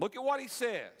jailer. Look at what he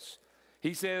says.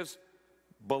 He says,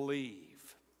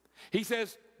 believe. He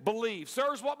says, believe.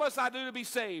 Sirs, what must I do to be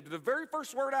saved? The very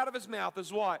first word out of his mouth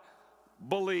is what?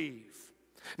 Believe.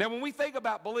 Now, when we think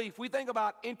about belief, we think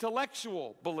about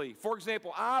intellectual belief. For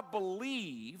example, I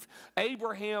believe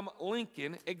Abraham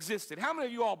Lincoln existed. How many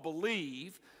of you all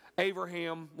believe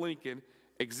Abraham Lincoln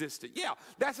existed? Yeah,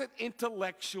 that's an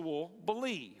intellectual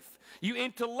belief. You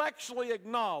intellectually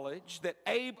acknowledge that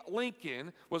Abe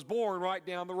Lincoln was born right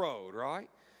down the road, right?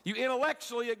 You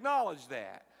intellectually acknowledge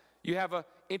that. You have an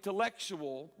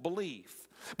intellectual belief.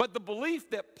 But the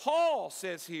belief that Paul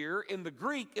says here in the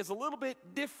Greek is a little bit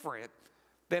different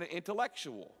than an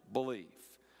intellectual belief.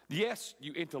 Yes,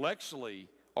 you intellectually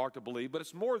are to believe, but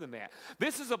it's more than that.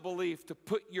 This is a belief to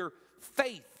put your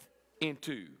faith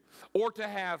into or to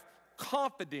have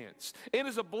confidence. It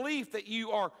is a belief that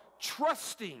you are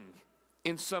trusting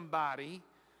in somebody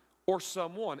or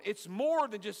someone. It's more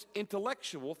than just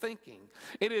intellectual thinking.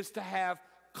 It is to have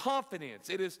confidence.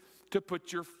 It is to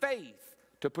put your faith,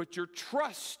 to put your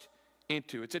trust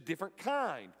into. It's a different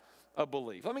kind of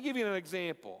belief. Let me give you an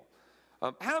example.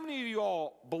 How many of you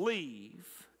all believe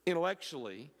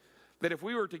intellectually that if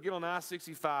we were to get on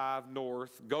I-65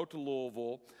 north, go to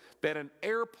Louisville, that an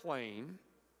airplane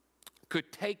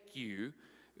could take you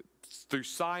through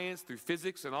science, through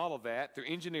physics and all of that, through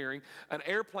engineering, an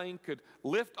airplane could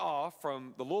lift off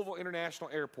from the Louisville International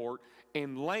Airport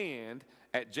and land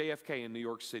at JFK in New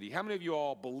York City? How many of you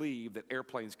all believe that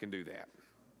airplanes can do that?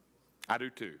 I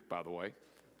do too, by the way.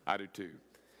 I do too.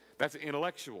 That's an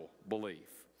intellectual belief.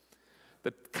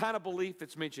 the kind of belief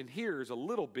that's mentioned here is a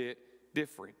little bit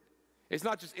different. It's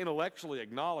not just intellectually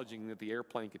acknowledging that the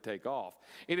airplane could take off.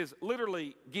 It is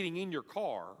literally getting in your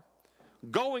car,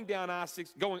 going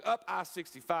up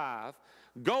I-65,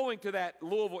 going to that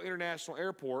Louisville International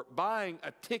Airport, buying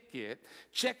a ticket,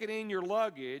 checking in your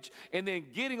luggage, and then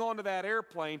getting onto that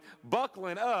airplane,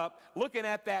 buckling up, looking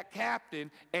at that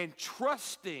captain, and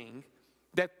trusting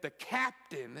that the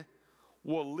captain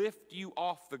will lift you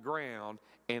off the ground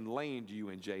and land you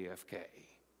in JFK.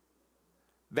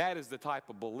 That is the type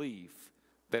of belief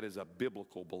that is a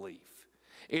biblical belief.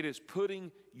 It is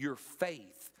putting your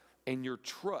faith and your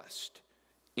trust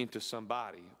into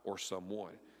somebody or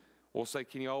someone. We'll say,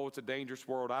 Kenny, oh, it's a dangerous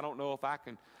world. I don't know if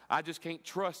I just can't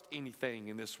trust anything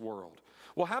in this world.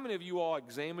 Well, how many of you all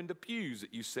examined the pews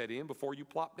that you sat in before you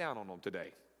plopped down on them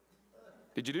today?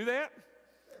 Did you do that?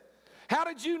 How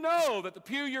did you know that the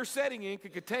pew you're sitting in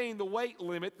could contain the weight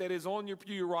limit that is on your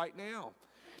pew right now?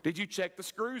 Did you check the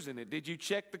screws in it? Did you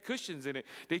check the cushions in it?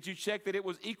 Did you check that it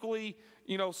was equally,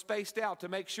 spaced out to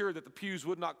make sure that the pews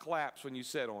would not collapse when you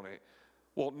sat on it?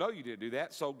 Well, no, you didn't do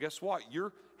that. So guess what?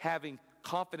 You're having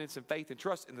confidence and faith and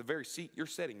trust in the very seat you're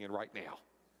sitting in right now.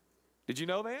 Did you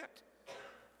know that?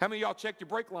 How many of y'all checked your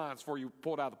brake lines before you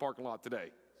pulled out of the parking lot today?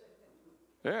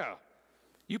 Yeah.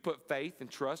 You put faith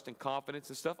and trust and confidence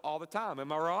and stuff all the time.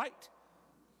 Am I right?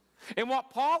 And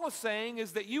what Paul is saying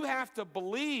is that you have to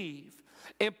believe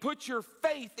and put your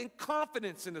faith and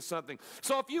confidence into something.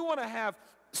 So if you want to have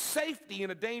safety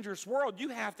in a dangerous world, you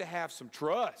have to have some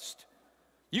trust.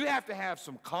 You have to have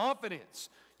some confidence.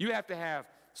 You have to have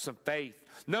some faith.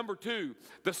 Number two,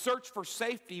 the search for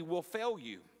safety will fail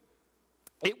you.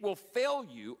 It will fail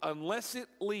you unless it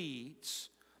leads.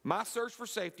 My search for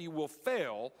safety will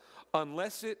fail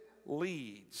unless it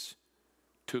leads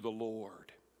to the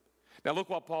Lord. Now look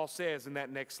what Paul says in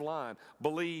that next line.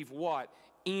 Believe what?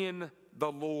 In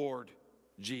the Lord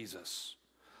Jesus.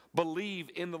 Believe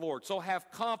in the Lord. So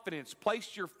have confidence.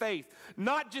 Place your faith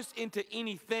not just into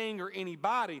anything or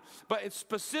anybody, but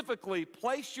specifically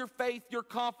place your faith, your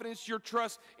confidence, your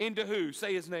trust into who?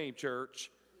 Say his name,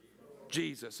 church.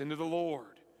 Jesus, into the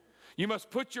Lord. You must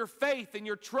put your faith and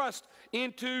your trust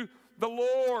into the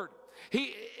Lord.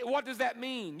 What does that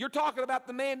mean? You're talking about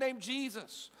the man named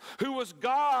Jesus, who was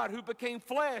God, who became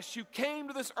flesh, who came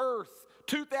to this earth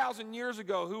 2,000 years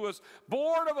ago, who was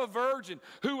born of a virgin,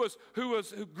 who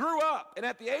grew up, and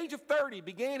at the age of 30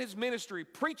 began his ministry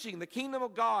preaching the kingdom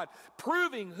of God,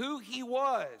 proving who he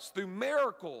was through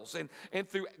miracles and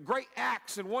through great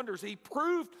acts and wonders. He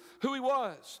proved who he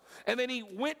was. And then he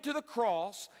went to the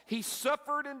cross. He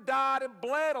suffered and died and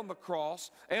bled on the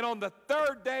cross. And on the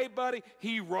third day, buddy,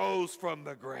 he rose from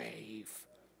the grave.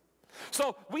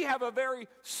 So we have a very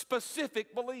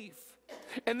specific belief.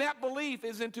 And that belief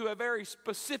is into a very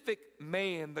specific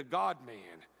man, the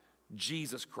God-man,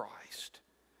 Jesus Christ.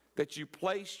 That you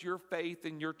place your faith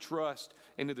and your trust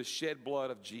into the shed blood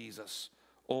of Jesus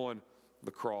on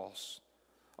the cross.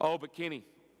 Oh, but Kenny,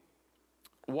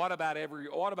 what about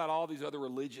all these other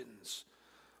religions?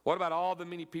 What about all the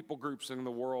many people groups in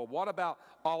the world? What about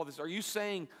all of this? Are you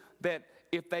saying that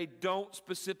if they don't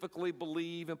specifically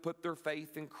believe and put their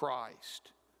faith in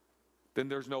Christ, then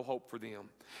there's no hope for them?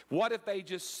 What if they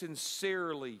just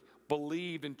sincerely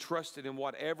believed and trusted in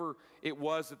whatever it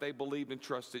was that they believed and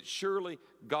trusted? Surely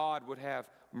God would have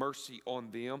mercy on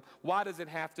them. Why does it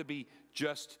have to be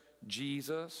just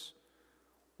Jesus?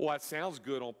 Well, that sounds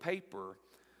good on paper,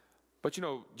 but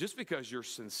just because you're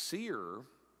sincere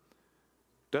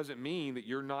doesn't mean that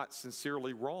you're not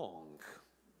sincerely wrong.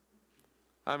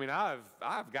 I mean,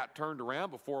 I've got turned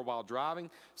around before while driving,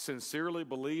 sincerely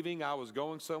believing I was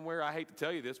going somewhere. I hate to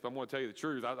tell you this, but I'm going to tell you the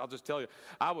truth. I'll just tell you.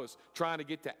 I was trying to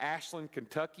get to Ashland,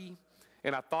 Kentucky,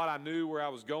 and I thought I knew where I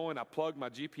was going. I plugged my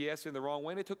GPS in the wrong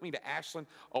way, and it took me to Ashland,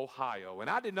 Ohio. And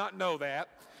I did not know that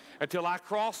until I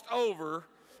crossed over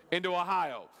into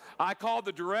Ohio. I called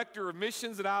the director of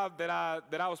missions that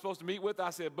I was supposed to meet with.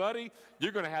 I said, buddy,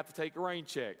 you're going to have to take a rain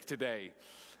check today.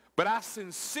 But I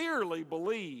sincerely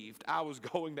believed I was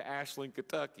going to Ashland,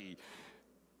 Kentucky,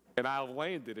 and I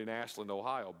landed in Ashland,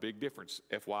 Ohio. Big difference,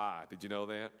 FYI. Did you know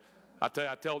that? I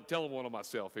tell them one of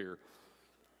myself here.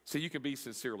 See, you can be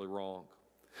sincerely wrong,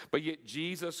 but yet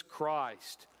Jesus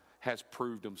Christ has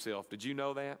proved himself. Did you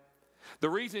know that?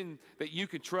 The reason that you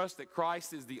can trust that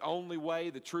Christ is the only way,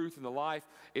 the truth, and the life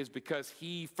is because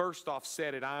he first off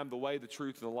said it, I am the way, the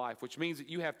truth, and the life, which means that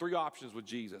you have three options with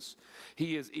Jesus.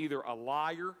 He is either a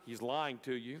liar, he's lying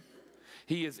to you.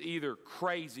 He is either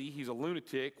crazy, he's a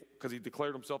lunatic because he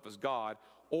declared himself as God,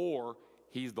 or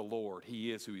He's the Lord.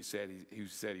 He is who he said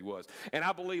he was. And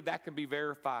I believe that can be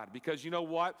verified because you know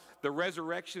what? The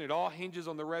resurrection, it all hinges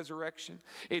on the resurrection.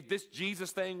 If this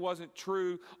Jesus thing wasn't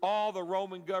true, all the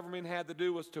Roman government had to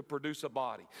do was to produce a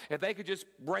body. If they could just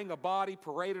bring a body,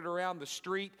 parade it around the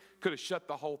street, could have shut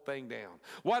the whole thing down.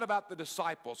 What about the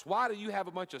disciples? Why do you have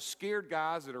a bunch of scared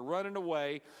guys that are running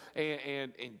away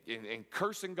and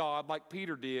cursing God like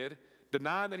Peter did,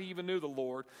 denying that he even knew the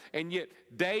Lord, and yet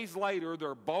days later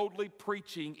they're boldly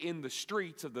preaching in the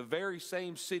streets of the very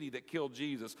same city that killed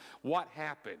Jesus? What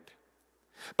happened?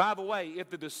 By the way, if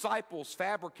the disciples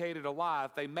fabricated a lie,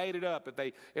 if they made it up,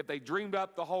 if they dreamed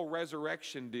up the whole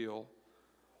resurrection deal,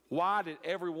 why did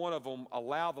every one of them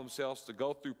allow themselves to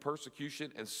go through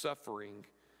persecution and suffering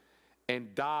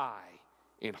and die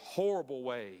in horrible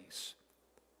ways,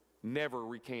 never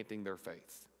recanting their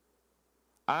faith?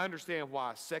 I understand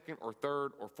why a second or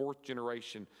third or fourth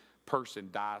generation person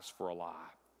dies for a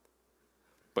lie,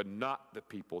 but not the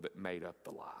people that made up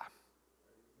the lie.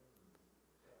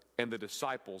 And the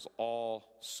disciples all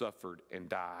suffered and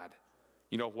died.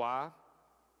 You know why?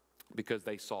 Because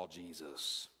they saw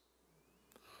Jesus.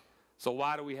 So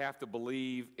why do we have to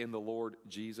believe in the Lord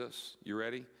Jesus? You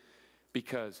ready?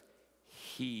 Because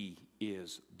he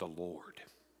is the Lord.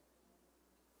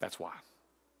 That's why.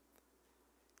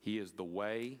 He is the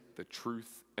way, the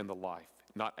truth, and the life.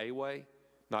 Not a way,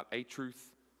 not a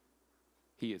truth.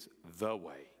 He is the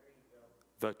way,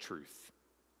 the truth,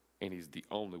 and he's the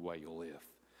only way you'll live.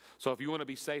 So if you want to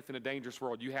be safe in a dangerous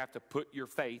world, you have to put your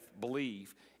faith,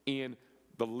 believe in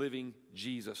the living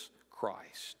Jesus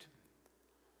Christ.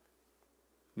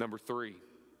 Number 3,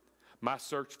 my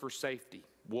search for safety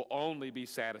will only be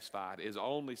satisfied, is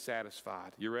only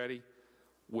satisfied, you ready?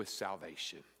 With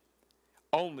salvation.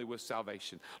 Only with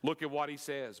salvation. Look at what he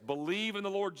says. Believe in the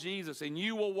Lord Jesus and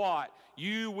you will what?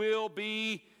 You will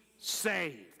be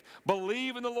saved.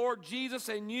 Believe in the Lord Jesus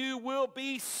and you will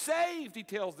be saved, he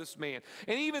tells this man.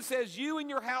 And he even says you and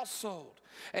your household.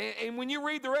 And when you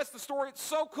read the rest of the story, it's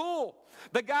so cool.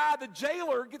 The guy, the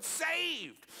jailer, gets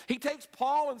saved. He takes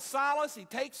Paul and Silas, he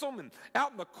takes them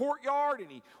out in the courtyard and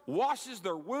he washes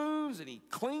their wounds and he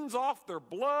cleans off their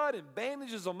blood and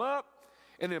bandages them up.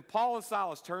 And then Paul and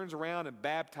Silas turns around and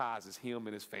baptizes him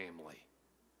and his family.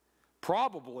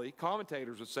 Probably,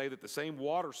 commentators would say that the same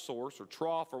water source or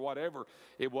trough or whatever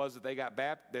it was that they got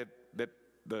that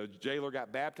the jailer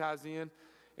got baptized in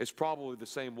is probably the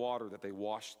same water that they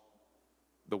washed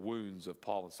the wounds of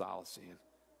Paul and Silas in.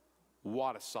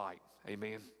 What a sight,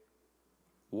 amen?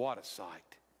 What a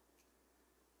sight.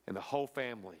 And the whole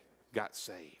family got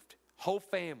saved. Whole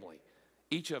family,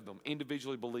 each of them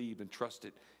individually believed and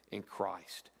trusted in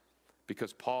Christ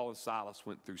because Paul and Silas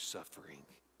went through suffering.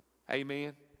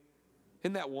 Amen?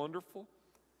 Isn't that wonderful?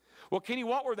 Well, Kenny,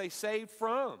 what were they saved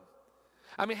from?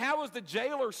 I mean, how was the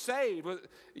jailer saved?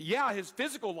 Yeah, his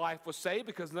physical life was saved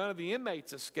because none of the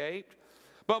inmates escaped.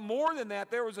 But more than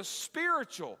that, there was a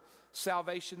spiritual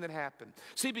salvation that happened.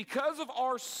 See, because of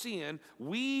our sin,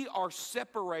 we are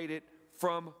separated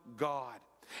from God.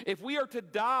 If we are to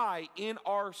die in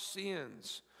our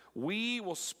sins, we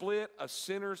will split a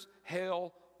sinner's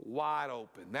hell wide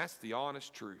open. That's the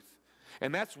honest truth.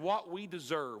 And that's what we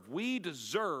deserve. We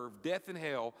deserve death and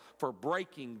hell for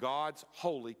breaking God's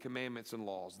holy commandments and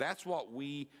laws. That's what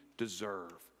we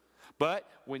deserve. But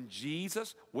when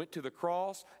Jesus went to the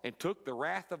cross and took the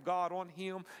wrath of God on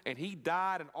him and he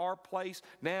died in our place,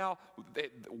 now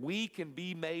we can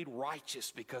be made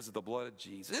righteous because of the blood of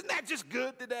Jesus. Isn't that just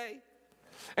good today?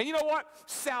 And you know what?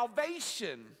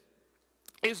 Salvation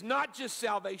is not just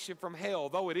salvation from hell,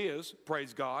 though it is,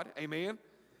 praise God, amen.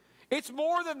 It's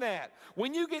more than that.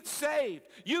 When you get saved,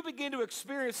 you begin to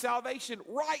experience salvation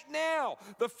right now.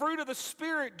 The fruit of the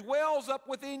Spirit dwells up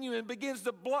within you and begins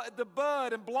to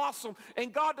bud and blossom,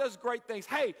 and God does great things.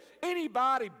 Hey,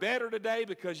 anybody better today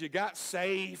because you got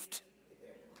saved?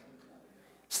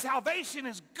 Salvation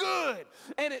is good,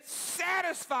 and it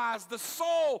satisfies the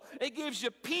soul. It gives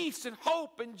you peace and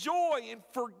hope and joy and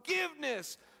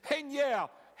forgiveness. And yeah,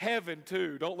 heaven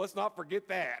too. Let's not forget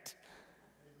that.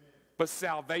 But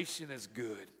salvation is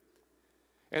good.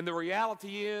 And the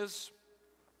reality is,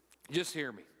 just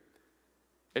hear me,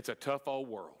 it's a tough old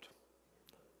world.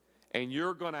 And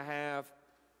you're going to have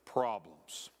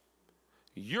problems.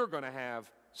 You're going to have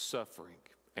suffering.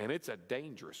 And it's a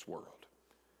dangerous world.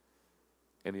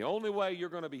 And the only way you're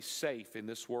going to be safe in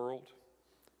this world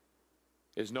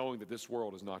is knowing that this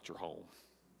world is not your home.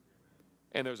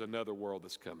 And there's another world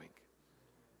that's coming.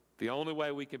 The only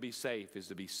way we can be safe is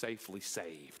to be safely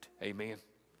saved. Amen?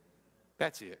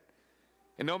 That's it.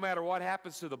 And no matter what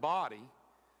happens to the body,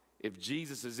 if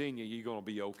Jesus is in you, you're going to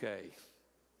be okay.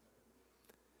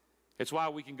 It's why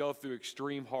we can go through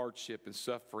extreme hardship and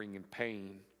suffering and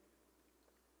pain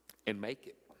and make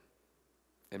it.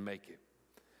 And make it.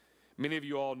 Many of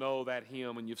you all know that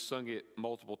hymn, and you've sung it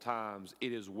multiple times.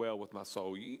 It is well with my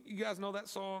soul. You guys know that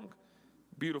song?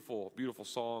 Beautiful, beautiful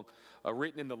song,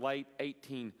 written in the late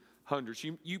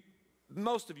 1800s.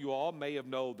 Most of you all may have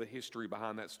known the history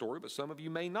behind that story, but some of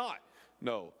you may not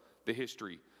know the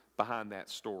history behind that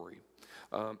story.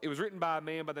 It was written by a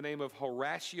man by the name of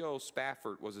Horatio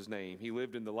Spafford was his name. He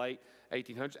lived in the late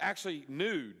 1800s. Actually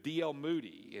knew D.L.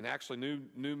 Moody, and actually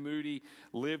knew Moody,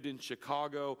 lived in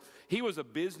Chicago. He was a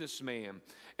businessman,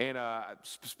 and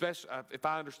if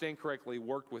I understand correctly,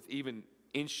 worked with even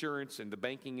insurance and the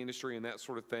banking industry and that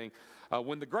sort of thing.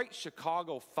 When the Great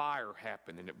Chicago Fire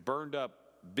happened and it burned up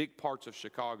big parts of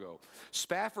Chicago,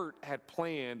 Spafford had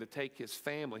planned to take his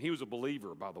family. He was a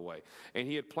believer, by the way, and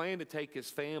he had planned to take his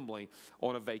family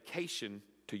on a vacation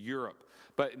to Europe.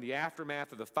 But in the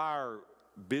aftermath of the fire,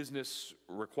 business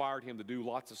required him to do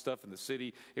lots of stuff in the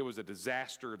city. It was a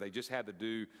disaster. They just had to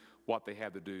do what they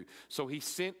had to do. So he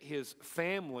sent his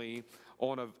family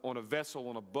on a vessel,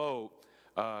 on a boat,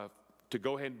 to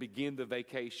go ahead and begin the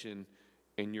vacation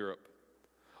in Europe.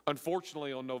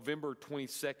 Unfortunately, on November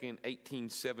 22nd,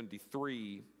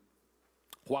 1873,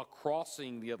 while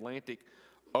crossing the Atlantic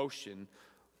Ocean,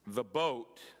 the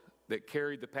boat that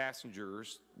carried the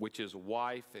passengers, which his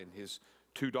wife and his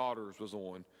 2 daughters was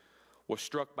on, was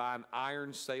struck by an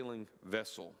iron sailing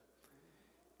vessel,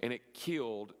 and it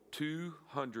killed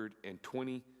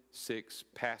 226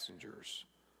 passengers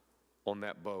on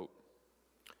that boat.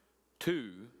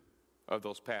 2 of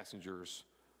those passengers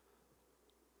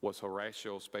was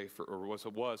Horatio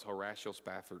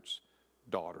Spafford's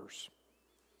daughters.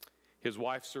 His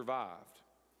wife survived.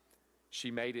 She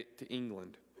made it to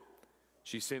England.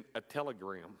 She sent a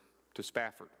telegram to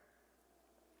Spafford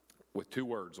with 2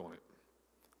 words on it: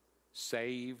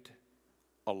 saved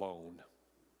alone.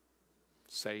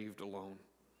 Saved alone.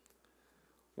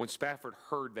 When Spafford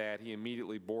heard that, he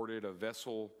immediately boarded a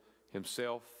vessel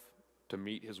himself to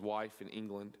meet his wife in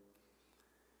England.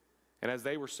 And as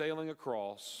they were sailing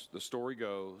across, the story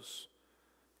goes,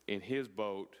 in his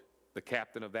boat, the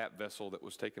captain of that vessel that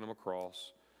was taking them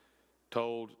across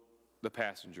told the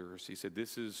passengers, he said,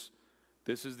 this is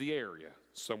the area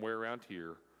somewhere around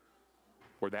here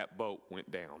where that boat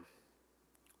went down.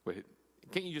 But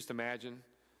can't you just imagine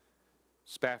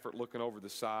Spafford looking over the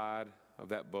side of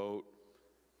that boat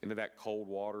into that cold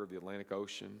water of the Atlantic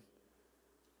Ocean,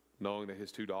 knowing that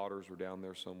his 2 daughters were down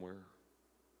there somewhere?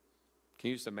 Can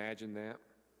you just imagine that?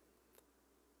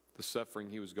 The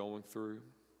suffering he was going through.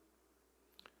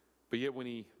 But yet when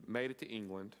he made it to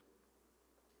England,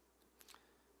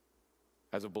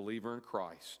 as a believer in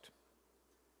Christ,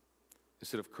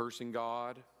 instead of cursing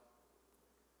God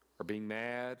or being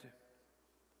mad,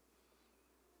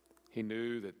 he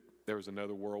knew that there was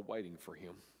another world waiting for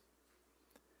him.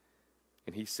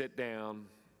 And he sat down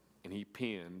and he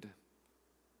penned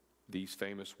these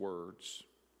famous words: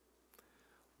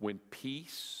 when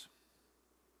peace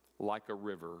like a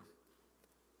river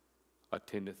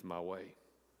attendeth my way.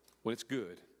 When it's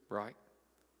good, right?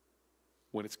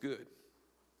 When it's good.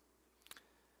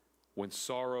 When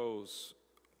sorrows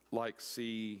like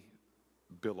sea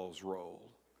billows roll.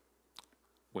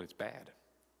 When it's bad.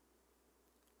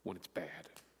 When it's bad.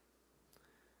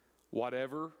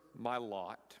 Whatever my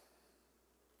lot,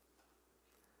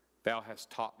 thou hast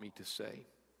taught me to say.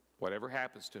 Whatever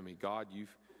happens to me, God,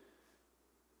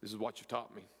 this is what you've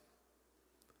taught me.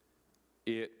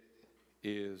 It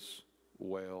is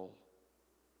well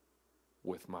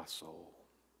with my soul.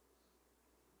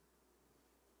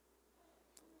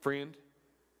 Friend,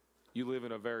 you live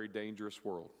in a very dangerous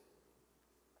world.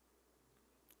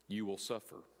 You will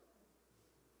suffer.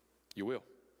 You will.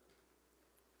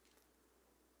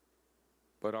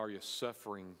 But are you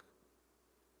suffering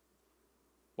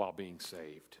while being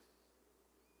saved?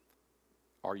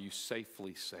 Are you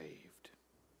safely saved?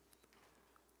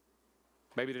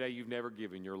 Maybe today you've never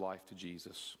given your life to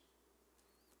Jesus,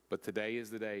 but today is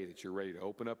the day that you're ready to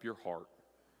open up your heart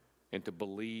and to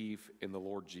believe in the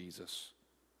Lord Jesus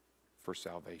for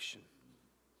salvation.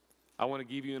 I want to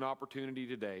give you an opportunity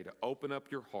today to open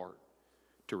up your heart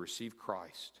to receive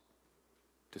Christ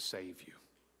to save you,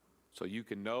 so you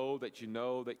can know that you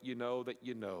know that you know that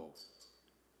you know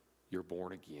you're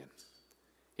born again.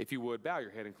 If you would, bow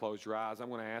your head and close your eyes. I'm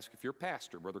going to ask if your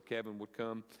pastor, Brother Kevin, would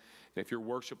come, and if your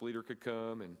worship leader could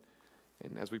come, and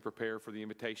as we prepare for the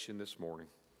invitation this morning.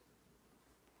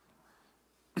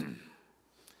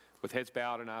 With heads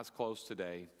bowed and eyes closed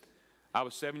today, I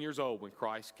was 7 years old when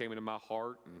Christ came into my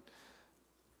heart, and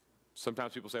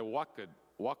sometimes people say, well,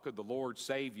 what could the Lord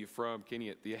save you from, Kenny,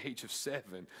 at the age of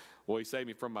 7? Well, he saved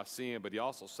me from my sin, but he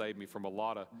also saved me from a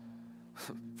lot of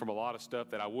from a lot of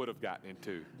stuff that I would have gotten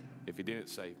into if he didn't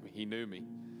save me. He knew me.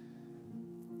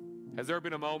 Has there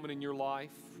been a moment in your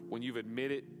life when you've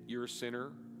admitted you're a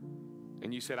sinner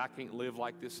and you said, I can't live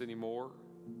like this anymore?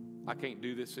 I can't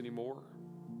do this anymore?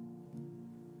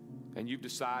 And you've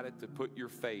decided to put your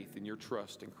faith and your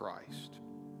trust in Christ,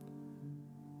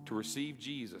 to receive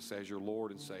Jesus as your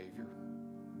Lord and Savior.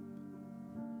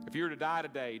 If you were to die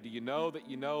today, do you know that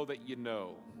you know that you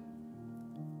know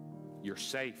you're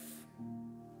safe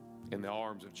in the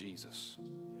arms of Jesus?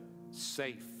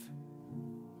 Safe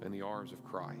in the arms of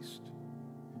Christ.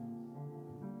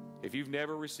 If you've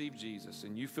never received Jesus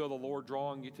and you feel the Lord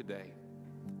drawing you today,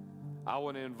 I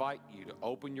want to invite you to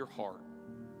open your heart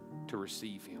to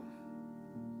receive Him.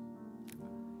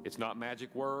 It's not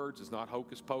magic words. It's not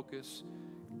hocus pocus.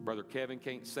 Brother Kevin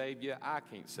can't save you. I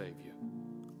can't save you.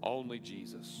 Only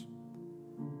Jesus.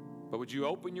 But would you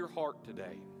open your heart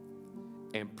today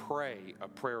and pray a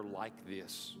prayer like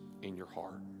this in your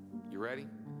heart? You ready?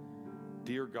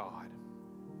 Dear God,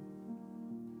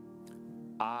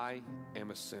 I am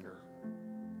a sinner.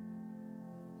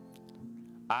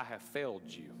 I have failed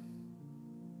you.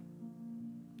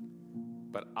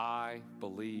 But I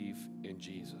believe in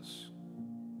Jesus.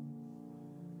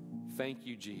 Thank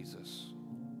you, Jesus,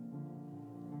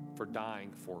 for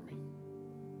dying for me.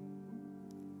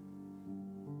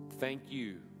 Thank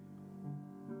you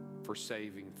for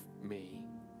saving me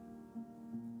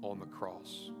on the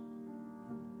cross.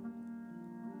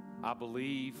 I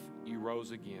believe you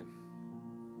rose again.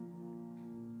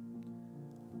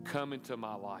 Come into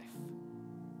my life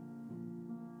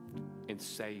and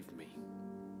save me.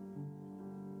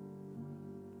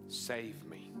 Save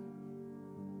me.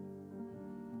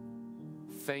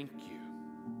 Thank you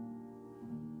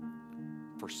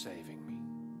for saving me.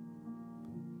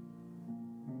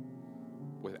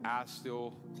 With eyes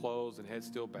still closed and head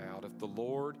still bowed, if the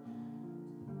Lord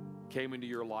came into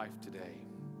your life today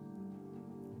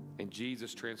and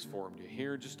Jesus transformed you,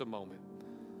 here in just a moment,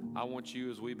 I want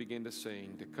you, as we begin to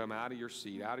sing, to come out of your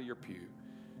seat, out of your pew,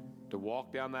 to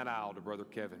walk down that aisle to Brother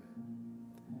Kevin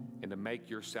and to make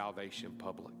your salvation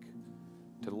public,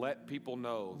 to let people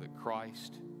know that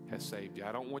Christ has saved you.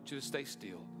 I don't want you to stay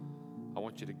still. I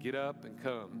want you to get up and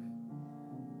come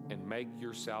and make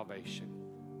your salvation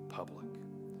public.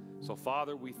 So,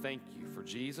 Father, we thank you for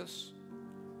Jesus.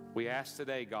 We ask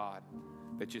today, God,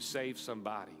 that you save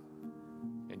somebody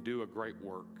and do a great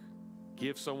work.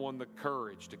 Give someone the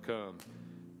courage to come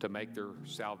to make their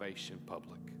salvation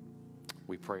public.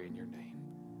 We pray in your name.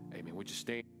 Amen. Would you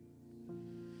stand?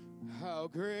 How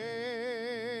great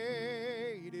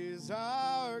is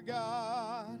our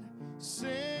God?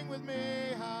 Sing with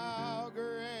me, how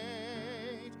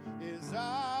great is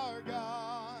our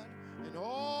God? And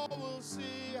all will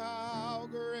see how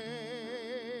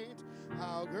great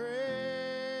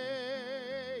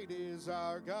is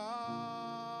our God.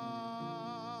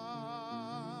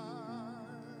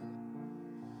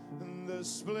 And the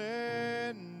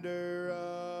splendor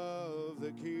of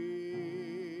the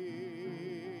King,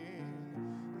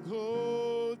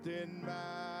 clothed in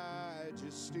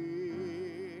majesty,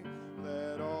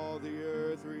 let all the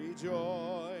earth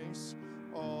rejoice,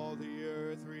 all the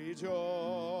earth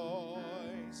rejoice.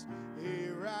 He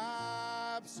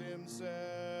wraps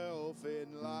himself in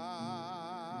light,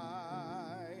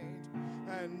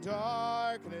 and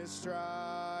darkness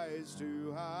tries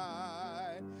to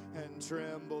hide, and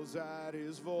trembles at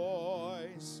his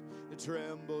voice, it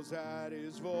trembles at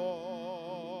his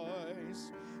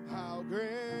voice. How great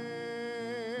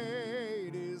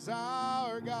is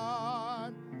our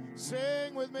God?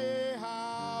 Sing with me,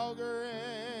 how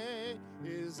great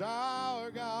is our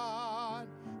God?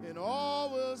 And all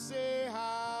will say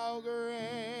how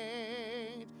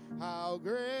great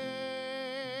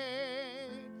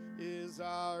is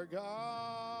our God.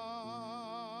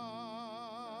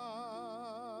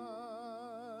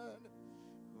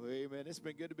 Well, amen. It's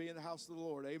been good to be in the house of the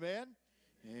Lord. Amen.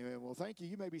 Amen. Well, thank you.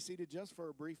 You may be seated just for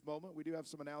a brief moment. We do have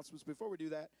some announcements. Before we do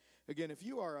that, again, if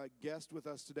you are a guest with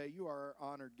us today, you are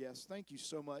our honored guest. Thank you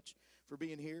so much for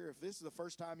being here. If this is the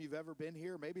first time you've ever been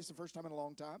here, maybe it's the first time in a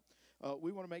long time,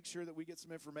 we want to make sure that we get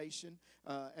some information.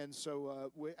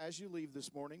 So as you leave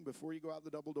this morning, before you go out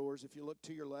the double doors, if you look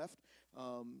to your left,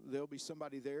 there'll be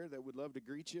somebody there that would love to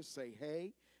greet you, say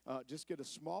hey, just get a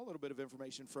small little bit of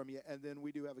information from you, and then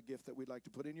we do have a gift that we'd like to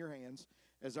put in your hands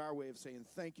as our way of saying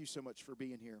thank you so much for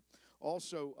being here.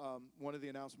 Also, one of the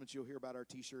announcements you'll hear about our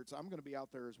T-shirts, I'm going to be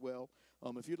out there as well.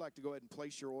 If you'd like to go ahead and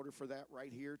place your order for that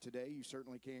right here today, you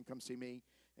certainly can come see me,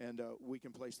 and we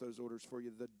can place those orders for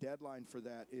you. The deadline for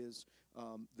that is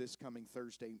this coming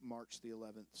Thursday, March the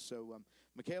 11th. So,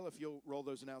 Michaela, if you'll roll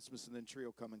those announcements, and then Tree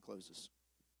will come and close us.